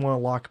because we want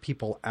to lock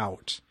people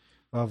out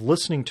of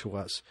listening to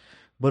us,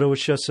 but it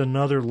was just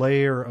another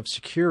layer of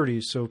security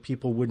so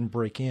people wouldn't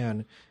break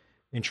in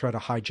and try to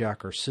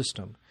hijack our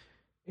system.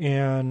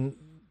 And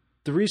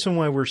the reason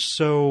why we're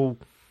so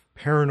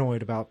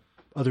paranoid about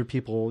other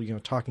people,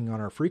 talking on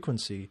our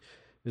frequency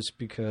is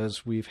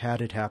because we've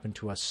had it happen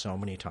to us so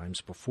many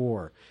times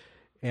before.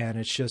 And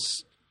it's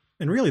just...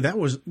 And really, that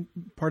was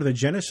part of the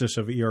genesis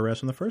of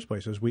ERS in the first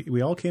place. Is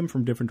we all came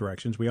from different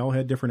directions. We all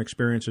had different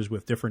experiences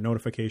with different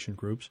notification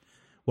groups.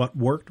 What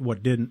worked,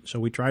 what didn't. So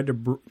we tried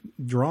to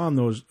draw on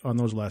those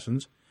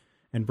lessons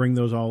and bring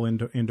those all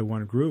into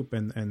one group,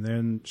 and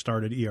then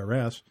started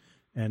ERS,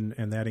 and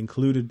that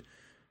included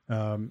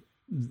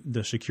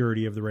the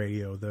security of the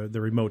radio,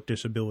 the remote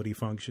disability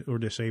function or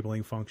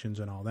disabling functions,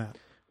 and all that.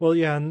 Well,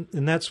 yeah,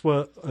 and that's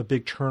what a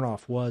big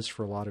turnoff was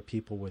for a lot of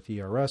people with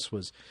ERS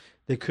was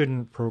they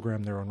couldn't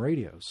program their own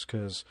radios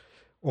because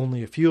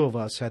only a few of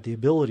us had the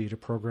ability to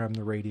program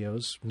the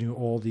radios, knew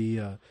all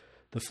the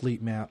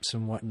fleet maps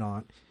and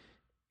whatnot,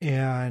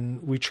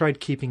 and we tried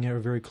keeping it a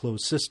very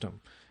closed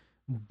system.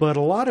 But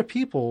a lot of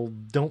people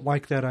don't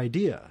like that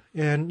idea,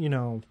 and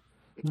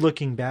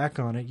looking back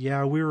on it,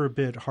 yeah, we were a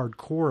bit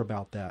hardcore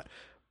about that,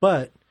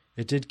 but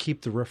it did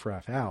keep the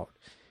riffraff out.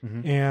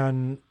 Mm-hmm.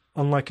 And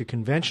unlike a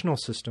conventional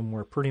system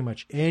where pretty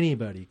much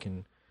anyone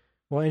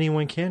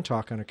can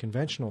talk on a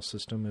conventional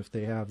system if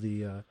they have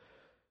the,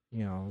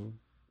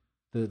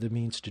 the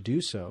means to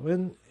do so.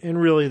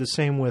 And really the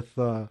same with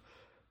an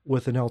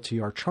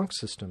LTR trunk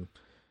system.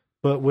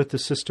 But with the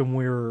system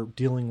we're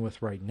dealing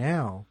with right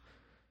now,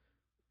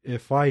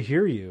 if I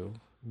hear you,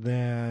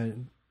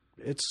 then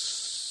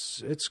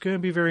it's going to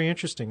be very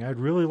interesting. I'd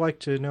really like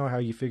to know how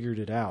you figured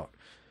it out,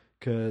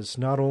 because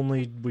not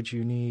only would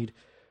you need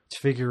to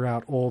figure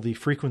out all the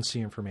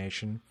frequency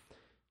information,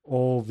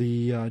 all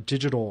the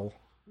digital,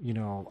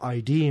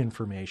 ID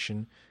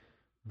information,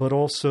 but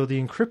also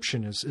the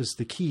encryption is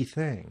the key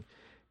thing.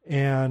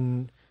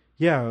 And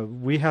yeah,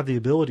 we have the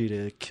ability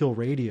to kill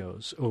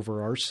radios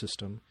over our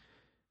system,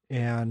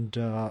 and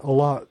a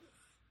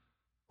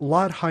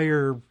lot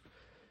higher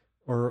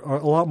or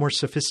a lot more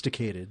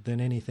sophisticated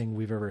than anything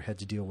we've ever had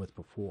to deal with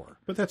before.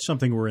 But that's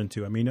something we're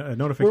into. I mean, a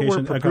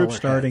notification, a group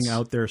starting heads.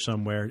 Out there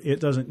somewhere, it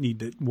doesn't need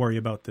to worry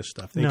about this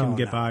stuff. They can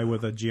get by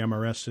with a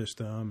GMRS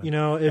system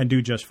and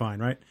do just fine,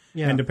 right?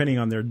 Yeah. And depending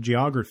on their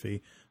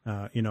geography,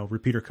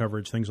 repeater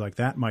coverage, things like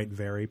that might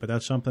vary, but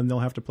that's something they'll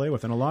have to play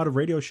with. And a lot of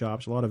radio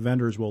shops, a lot of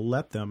vendors will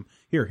let them,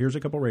 here's a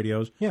couple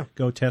radios,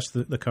 go test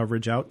the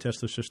coverage out,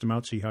 test the system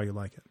out, see how you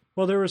like it.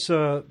 Well,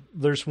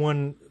 there's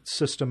one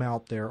system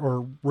out there,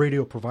 or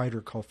radio provider,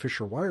 called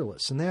Fisher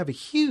Wireless, and they have a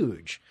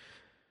huge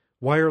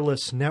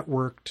wireless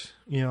networked,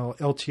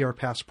 LTR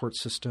passport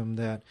system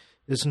that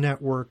is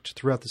networked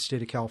throughout the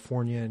state of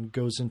California and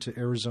goes into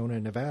Arizona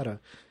and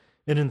Nevada.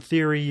 And in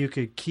theory, you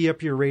could key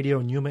up your radio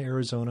in Yuma,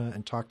 Arizona,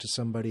 and talk to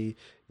somebody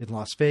in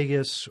Las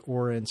Vegas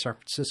or in San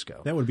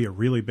Francisco. That would be a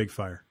really big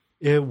fire.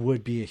 It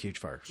would be a huge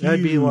fire.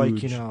 That'd be like,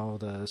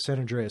 the San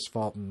Andreas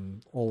Fault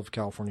and all of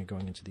California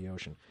going into the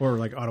ocean. Or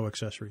like auto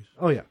accessories.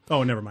 Oh, yeah.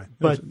 Oh, never mind.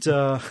 But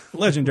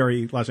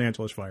legendary Los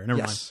Angeles fire.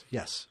 Never mind.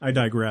 Yes. I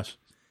digress.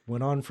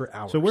 Went on for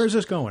hours. So where's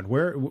this going?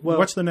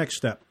 What's the next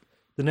step?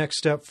 The next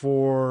step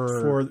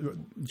for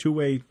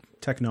two-way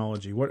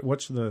technology.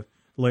 What's the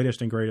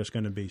latest and greatest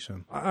going to be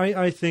soon?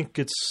 I think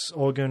it's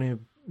all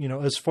going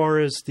to, as far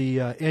as the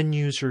end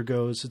user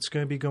goes, it's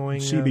going to be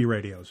going CB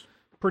radios.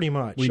 Pretty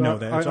much. We know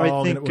that. It's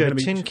I think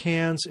tin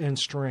cans and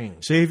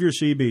strings. Save your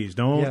CBs.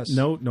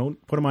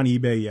 Don't put them on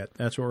eBay yet.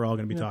 That's what we're all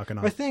going to be talking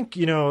on. I think,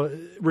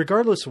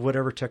 regardless of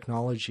whatever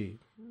technology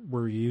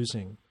we're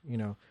using,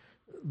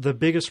 the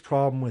biggest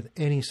problem with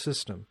any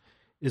system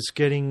is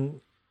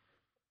getting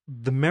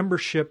the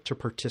membership to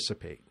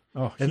participate.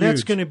 Oh, and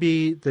that's going to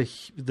be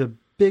the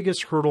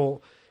biggest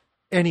hurdle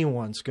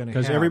anyone's going to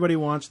have. Because everybody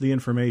wants the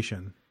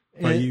information,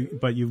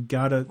 but you've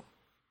got to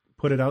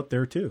put it out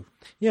there too.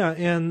 Yeah,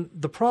 and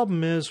the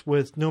problem is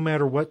with no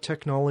matter what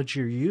technology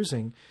you're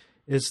using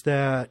is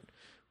that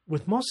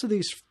with most of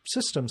these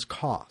systems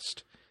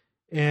cost,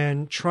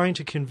 and trying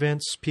to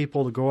convince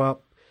people to go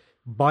out,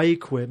 buy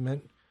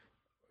equipment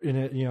in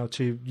it,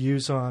 to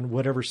use on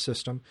whatever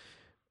system,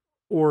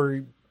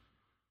 or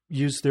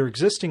use their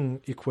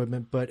existing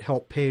equipment but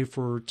help pay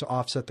to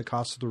offset the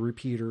cost of the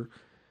repeater.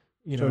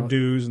 So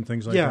dues and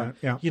things like that.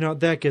 Yeah.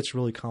 That gets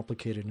really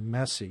complicated and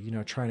messy,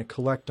 trying to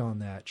collect on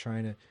that,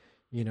 trying to,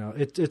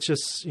 it's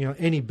just,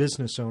 any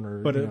business owner.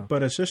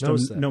 But a system,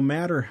 no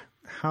matter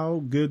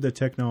how good the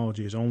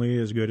technology is, only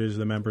as good as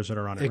the members that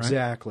are on it,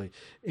 exactly.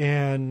 Right?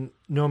 And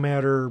no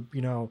matter,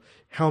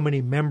 how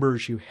many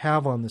members you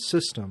have on the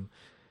system,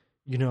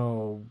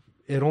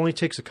 it only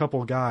takes a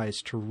couple of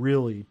guys to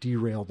really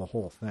derail the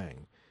whole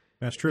thing.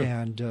 That's true.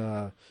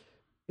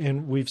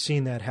 And we've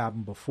seen that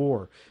happen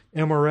before.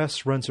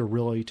 MRS runs a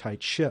really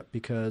tight ship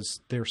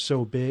because they're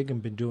so big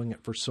and been doing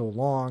it for so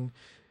long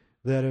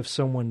that if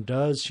someone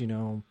does,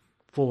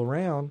 fool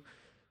around,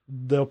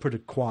 they'll put a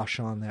quash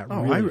on that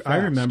really fast. I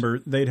remember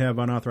they'd have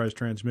unauthorized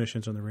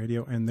transmissions on the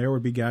radio, and there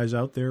would be guys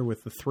out there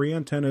with the 3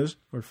 antennas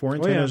or 4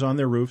 antennas on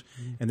their roofs,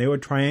 and they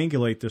would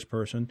triangulate this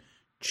person.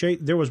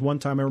 There was one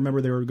time I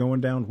remember they were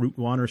going down Route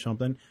 1 or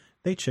something.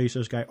 They chased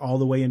this guy all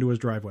the way into his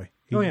driveway.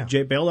 He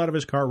bailed out of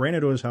his car, ran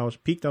into his house,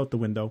 peeked out the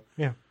window,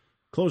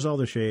 closed all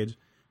the shades.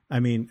 I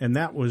mean, and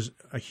that was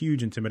a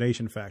huge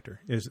intimidation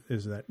factor, is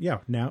that,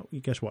 now,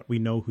 guess what? We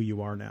know who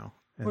you are now.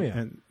 And,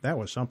 and that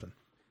was something.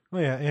 Oh,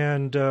 yeah,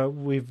 and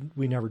we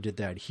never did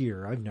that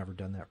here. I've never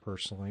done that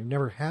personally. I've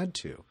never had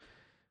to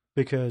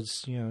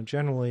because,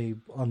 generally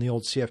on the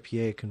old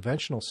CFPA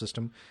conventional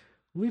system,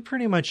 we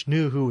pretty much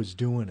knew who was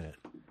doing it.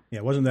 Yeah,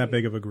 it wasn't that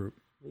big of a group.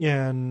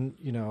 Yeah, and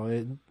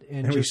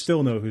we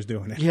still know who's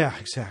doing it. Yeah,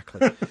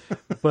 exactly.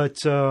 But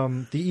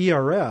the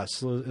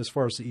ERS, as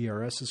far as the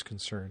ERS is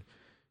concerned,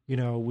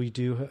 we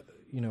do,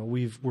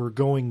 we're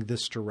going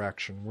this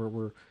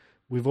direction.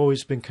 We've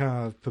always been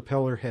kind of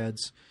propeller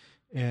heads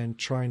and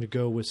trying to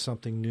go with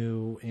something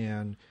new,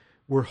 and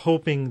we're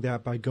hoping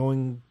that by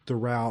going the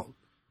route,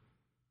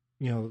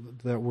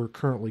 that we're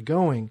currently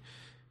going,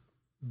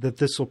 that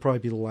this will probably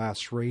be the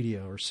last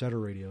radio or set of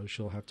radios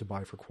you'll have to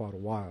buy for quite a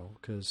while.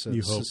 Because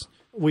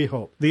we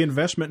hope. The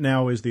investment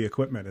now is the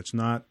equipment. It's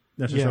not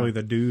necessarily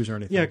the dues or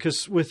anything. Yeah,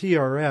 because with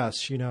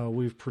ERS,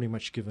 we've pretty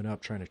much given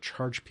up trying to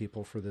charge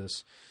people for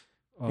this.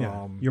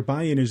 Your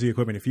buy-in is the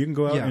equipment. If you can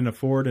go out and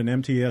afford an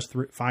MTS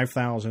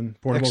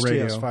 5000 portable XTS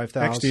radio,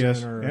 5000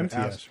 XTS, or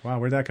MTS. Wow,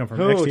 where'd that come from?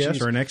 Oh,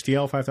 XTS or an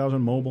XTL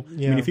 5000 mobile. I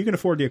mean, if you can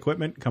afford the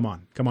equipment, come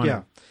on.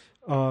 Yeah.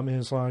 And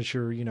as long as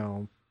you're,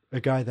 a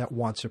guy that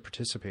wants to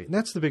participate. And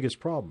that's the biggest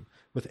problem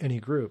with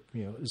any group,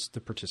 is the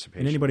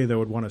participation. And anybody that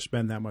would want to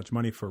spend that much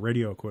money for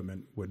radio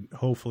equipment would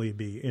hopefully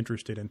be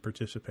interested in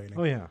participating.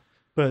 Oh, yeah.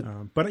 But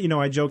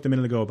I joked a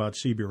minute ago about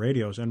CB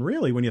radios, and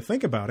really, when you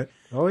think about it,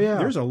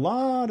 there's a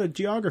lot of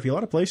geography, a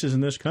lot of places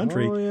in this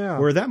country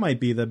where that might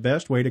be the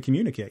best way to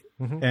communicate.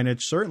 Mm-hmm. And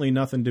it's certainly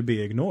nothing to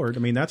be ignored. I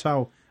mean, that's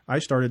how I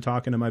started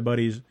talking to my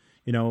buddies,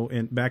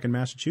 back in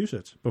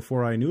Massachusetts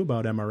before I knew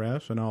about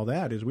MRS and all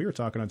that, is we were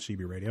talking on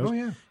CB radios. Oh,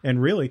 yeah. And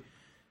really,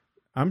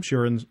 I'm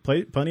sure in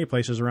plenty of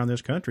places around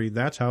this country,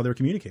 that's how they're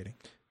communicating.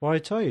 Well, I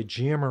tell you,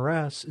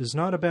 GMRS is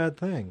not a bad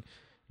thing.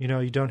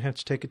 You don't have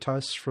to take a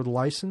test for the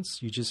license.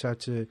 You just have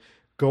to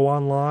go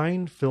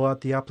online, fill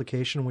out the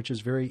application, which is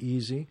very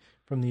easy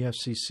from the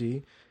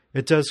FCC.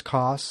 It does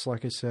cost,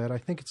 like I said, I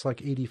think it's like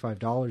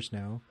 $85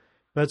 now.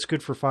 But it's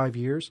good for 5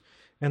 years.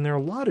 And there are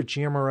a lot of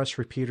GMRS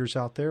repeaters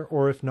out there.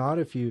 Or if not,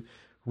 if you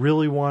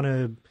really want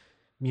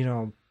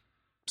to,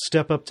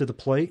 step up to the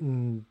plate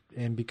and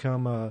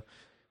become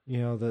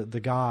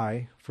the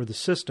guy for the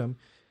system,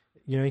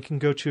 you can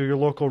go to your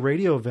local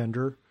radio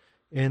vendor,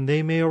 and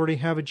they may already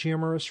have a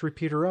GMRS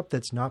repeater up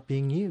that's not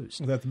being used.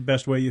 Is that the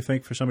best way you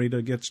think for somebody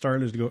to get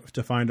started, is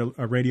to find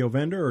a radio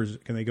vendor, or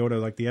can they go to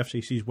like the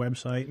FCC's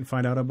website and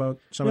find out about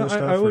some of the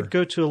stuff? I would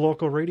go to a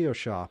local radio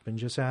shop and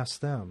just ask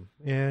them.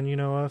 And,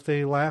 if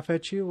they laugh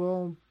at you,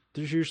 well,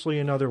 there's usually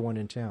another one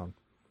in town.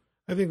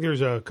 I think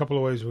there's a couple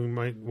of ways we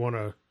might want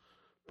to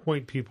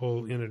point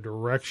people in a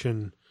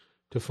direction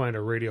to find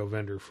a radio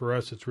vendor. For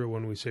us, it's real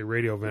when we say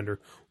radio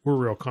vendor, we're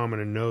real common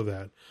and know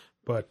that.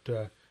 But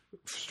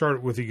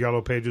start with the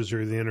Yellow Pages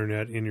or the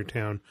internet in your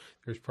town.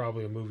 There's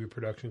probably a movie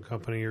production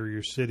company or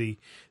your city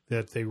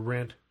that they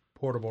rent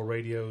portable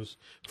radios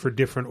for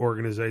different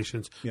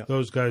organizations. Yeah.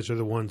 Those guys are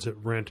the ones that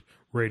rent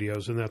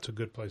radios, and that's a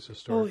good place to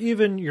start. Well,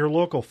 even your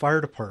local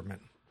fire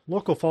department,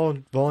 local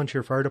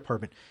volunteer fire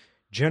department,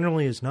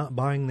 generally is not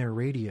buying their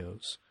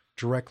radios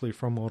directly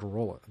from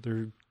Motorola.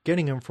 They're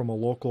getting them from a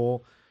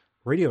local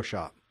radio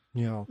shop.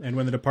 And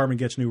when the department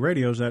gets new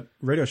radios, that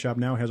radio shop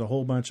now has a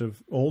whole bunch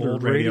of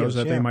old radios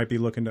that they might be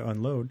looking to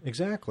unload.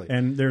 Exactly.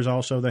 And there's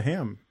also the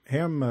ham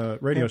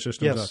radio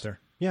systems out there.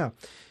 Yeah.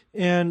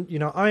 And,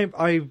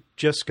 I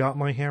just got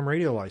my ham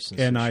radio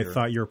license. And I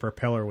thought your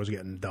propeller was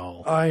getting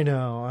dull. I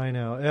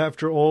know.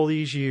 After all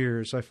these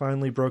years, I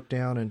finally broke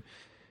down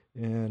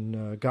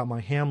and got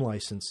my ham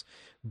license.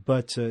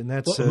 But and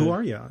that's who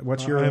are you?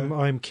 What's your?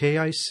 I'm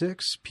KI6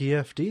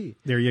 PFD.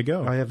 There you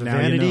go. I have a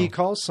vanity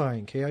call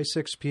sign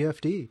KI6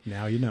 PFD.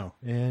 Now you know.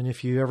 And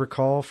if you ever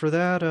call for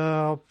that,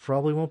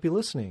 probably won't be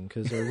listening,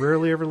 because I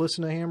rarely ever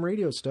listen to ham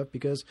radio stuff,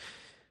 because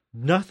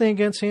nothing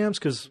against hams,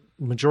 because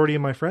majority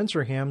of my friends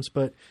are hams,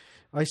 but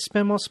I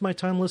spend most of my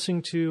time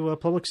listening to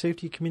public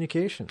safety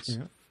communications.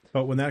 Yeah.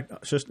 But when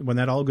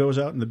that all goes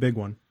out in the big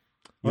one,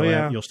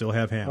 you'll still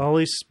have ham. I'll at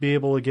least be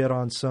able to get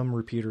on some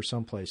repeater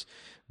someplace.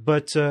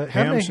 But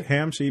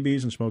ham,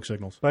 CBs, and smoke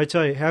signals. But I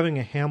tell you, having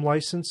a ham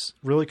license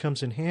really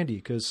comes in handy,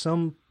 because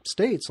some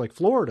states, like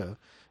Florida,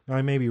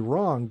 I may be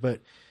wrong,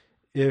 but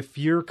if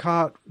you're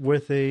caught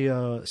with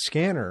a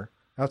scanner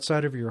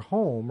outside of your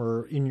home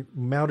or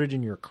mounted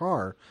in your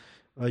car,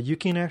 you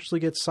can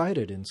actually get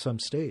cited in some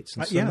states.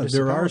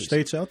 There are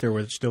states out there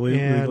where it's still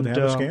illegal to have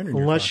a scanner in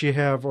your unless car. You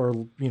have a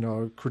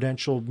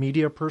credentialed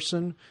media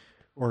person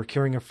or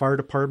carrying a fire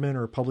department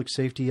or a public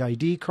safety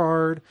ID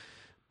card.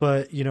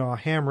 But, a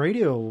ham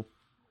radio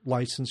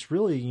license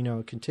really,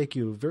 can take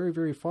you very,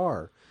 very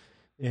far.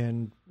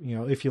 And,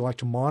 if you like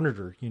to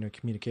monitor,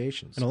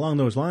 communications. And along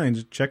those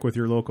lines, check with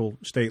your local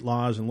state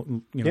laws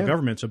and,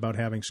 governments about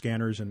having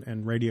scanners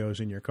and radios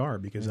in your car,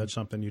 because that's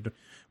something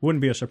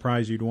wouldn't be a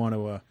surprise you'd want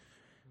to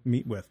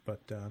meet with.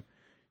 But,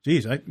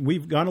 geez,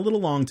 we've gone a little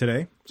long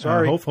today.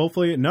 Sorry.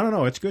 Hopefully,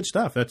 no, it's good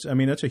stuff. That's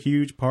a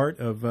huge part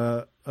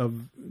of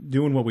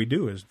doing what we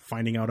do, is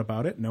finding out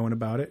about it, knowing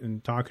about it,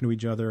 and talking to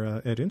each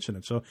other at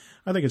incidents. So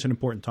I think it's an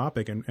important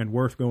topic and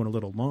worth going a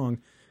little long.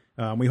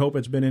 We hope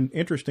it's been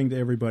interesting to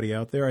everybody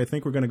out there. I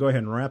think we're going to go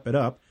ahead and wrap it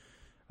up,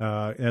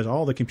 as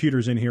all the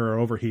computers in here are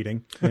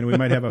overheating, and we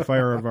might have a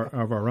fire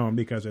of our own,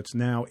 because it's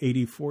now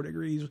 84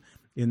 degrees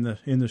in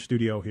the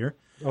studio here.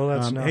 Oh,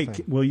 that's nothing.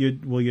 Hey, will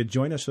you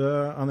join us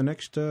on the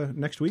next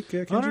week,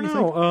 Kenji? I don't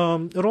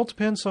know. It all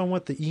depends on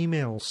what the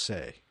emails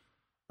say.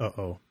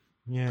 Uh-oh.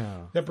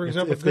 Yeah, that brings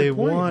up if a they good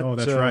point. want. Oh,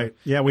 that's right.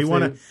 Yeah, we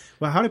want to.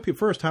 Well, how do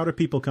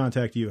people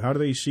contact you? How do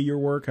they see your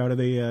work? How do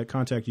they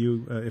contact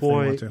you if they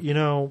want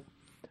to?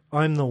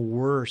 I'm the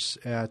worst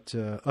at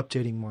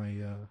updating my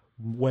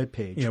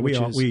webpage. Yeah,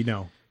 we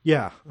know.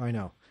 Yeah, I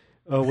know.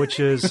 Which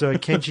is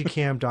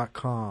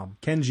kenjicam.com.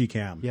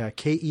 Kenjicam. Yeah,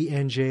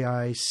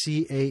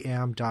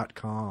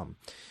 KENJICAM.com.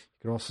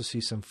 You can also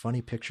see some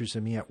funny pictures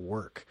of me at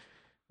work,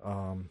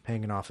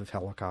 hanging off of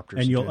helicopters.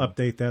 And you'll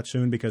update that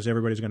soon, because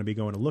everybody's going to be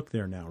going to look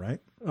there now, right?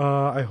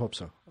 I hope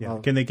so. Yeah.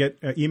 Can they get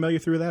email you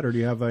through that, or do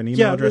you have an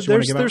email address you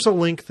want to give out? There's a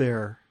link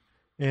there,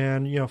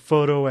 and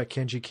photo at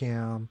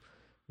KenjiCam,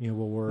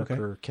 will work, okay.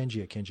 or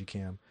Kenji at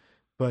KenjiCam.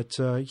 But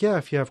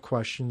if you have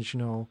questions,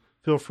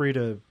 feel free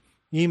to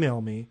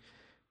email me.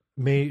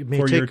 may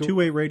for take your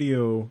two-way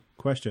radio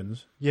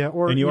questions. Yeah,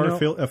 or and you are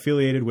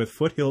affiliated with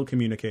Foothill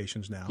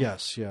Communications now.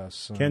 Yes.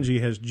 Kenji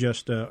has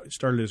just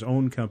started his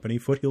own company,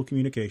 Foothill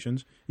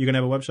Communications. You can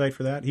have a website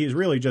for that. He's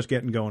really just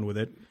getting going with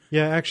it.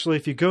 Yeah, actually,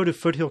 if you go to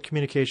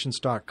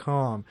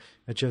foothillcommunications.com,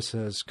 it just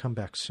says "come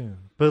back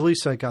soon." But at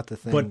least I got the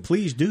thing. But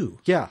please do.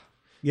 Yeah.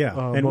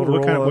 And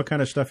what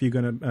kind of stuff are you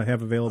going to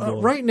have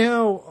available? Right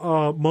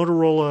now,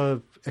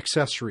 Motorola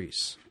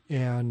accessories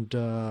and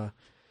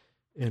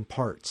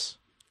parts.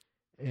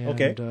 And,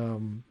 okay.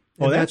 And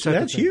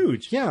that's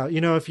huge. Yeah,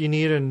 if you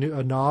need a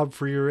knob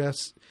for your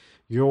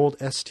old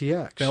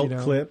STX, belt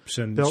clips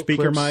and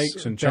speaker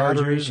mics and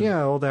chargers, batteries,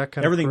 all that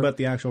kind everything of but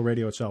the actual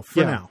radio itself.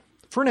 For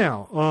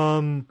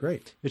now.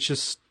 Great. It's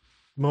just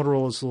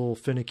Motorola's a little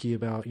finicky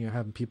about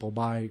having people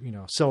buy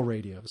sell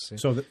radios.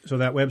 So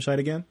that website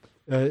again?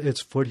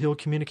 It's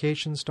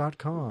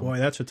foothillcommunications.com. Boy,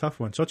 that's a tough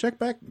one. So check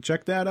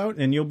that out,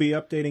 and you'll be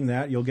updating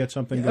that. You'll get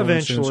something going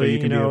eventually. Soon, so you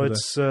can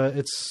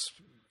it's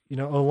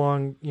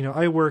along.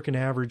 I work an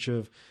average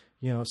of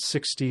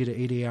 60 to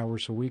 80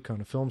 hours a week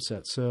on a film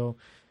set, so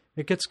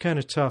it gets kind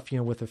of tough,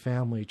 with a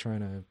family trying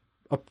to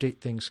update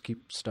things,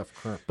 keep stuff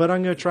current. But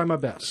I'm going to try my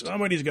best.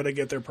 Somebody's got to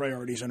get their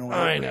priorities in order.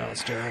 I know,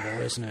 it's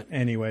terrible, isn't it?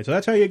 Anyway, so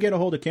that's how you get a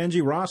hold of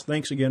Kenji. Ross,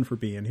 thanks again for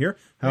being here.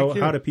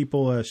 How do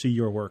people see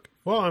your work?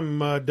 Well, I'm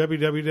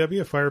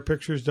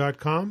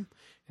www.firepictures.com,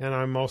 and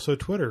I'm also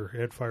Twitter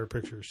at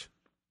FirePictures.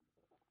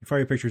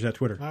 Fire Pictures at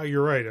Twitter.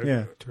 You're right.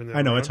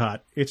 I know, it's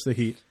hot. It's the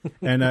heat.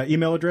 And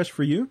email address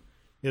for you?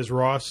 Is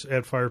Ross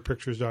at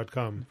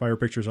firepictures.com. Fire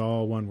Pictures,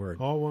 all one word.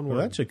 All one word.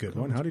 Well, that's a good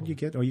one. How did you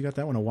get? Oh, you got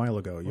that one a while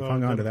ago. You've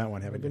hung on to that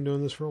one, haven't you? I've been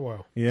doing this for a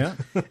while. Yeah.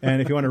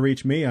 And if you want to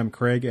reach me, I'm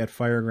Craig at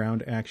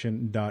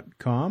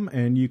firegroundaction.com.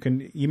 And you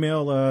can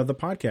email the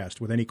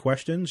podcast with any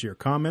questions, your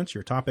comments,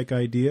 your topic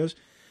ideas,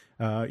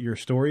 your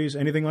stories,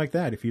 anything like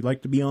that. If you'd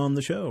like to be on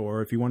the show,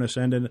 or if you want to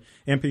send an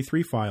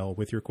MP3 file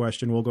with your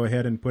question, we'll go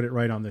ahead and put it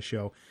right on the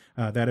show.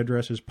 That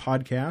address is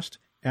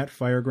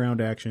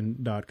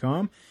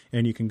podcast@firegroundaction.com,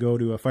 and you can go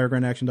to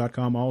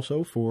firegroundaction.com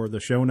also for the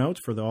show notes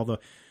for all the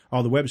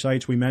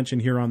websites we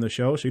mentioned here on the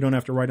show, so you don't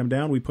have to write them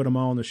down. We put them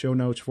all in the show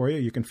notes for you.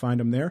 You can find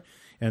them there,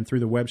 and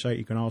through the website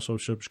you can also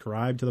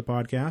subscribe to the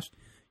podcast.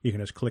 You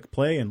can just click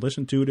play and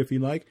listen to it if you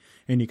like,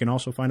 and you can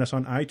also find us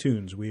on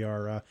iTunes. We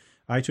are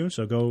iTunes,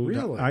 so go to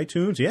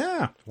iTunes.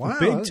 Yeah. Wow.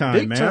 Big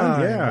time, man.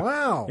 Yeah.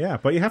 Wow. Yeah,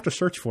 but you have to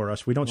search for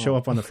us. We don't show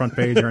up on the front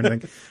page or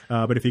anything.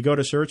 But if you go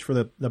to search for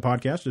the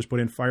podcast, just put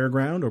in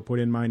Fireground or put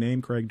in my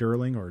name, Craig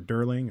Durling or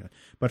Durling.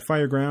 But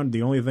Fireground,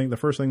 the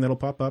first thing that'll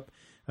pop up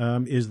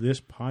is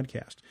this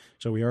podcast.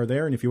 So we are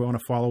there. And if you want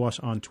to follow us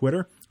on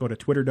Twitter, go to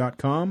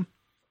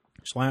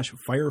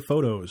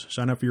twitter.com/firephotos.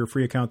 Sign up for your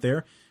free account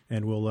there,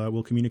 and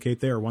we'll communicate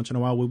there. Once in a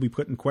while, we'll be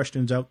putting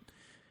questions out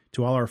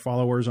to all our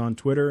followers on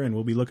Twitter, and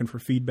we'll be looking for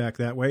feedback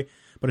that way.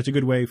 But it's a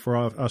good way for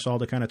us all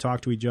to kind of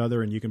talk to each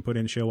other, and you can put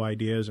in show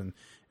ideas and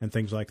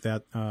things like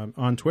that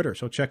on Twitter.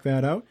 So check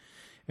that out.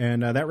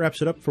 And that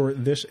wraps it up for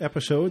this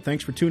episode.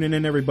 Thanks for tuning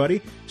in,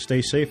 everybody.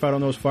 Stay safe out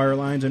on those fire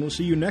lines, and we'll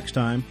see you next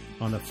time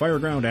on the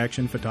Fireground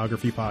Action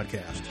Photography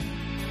Podcast.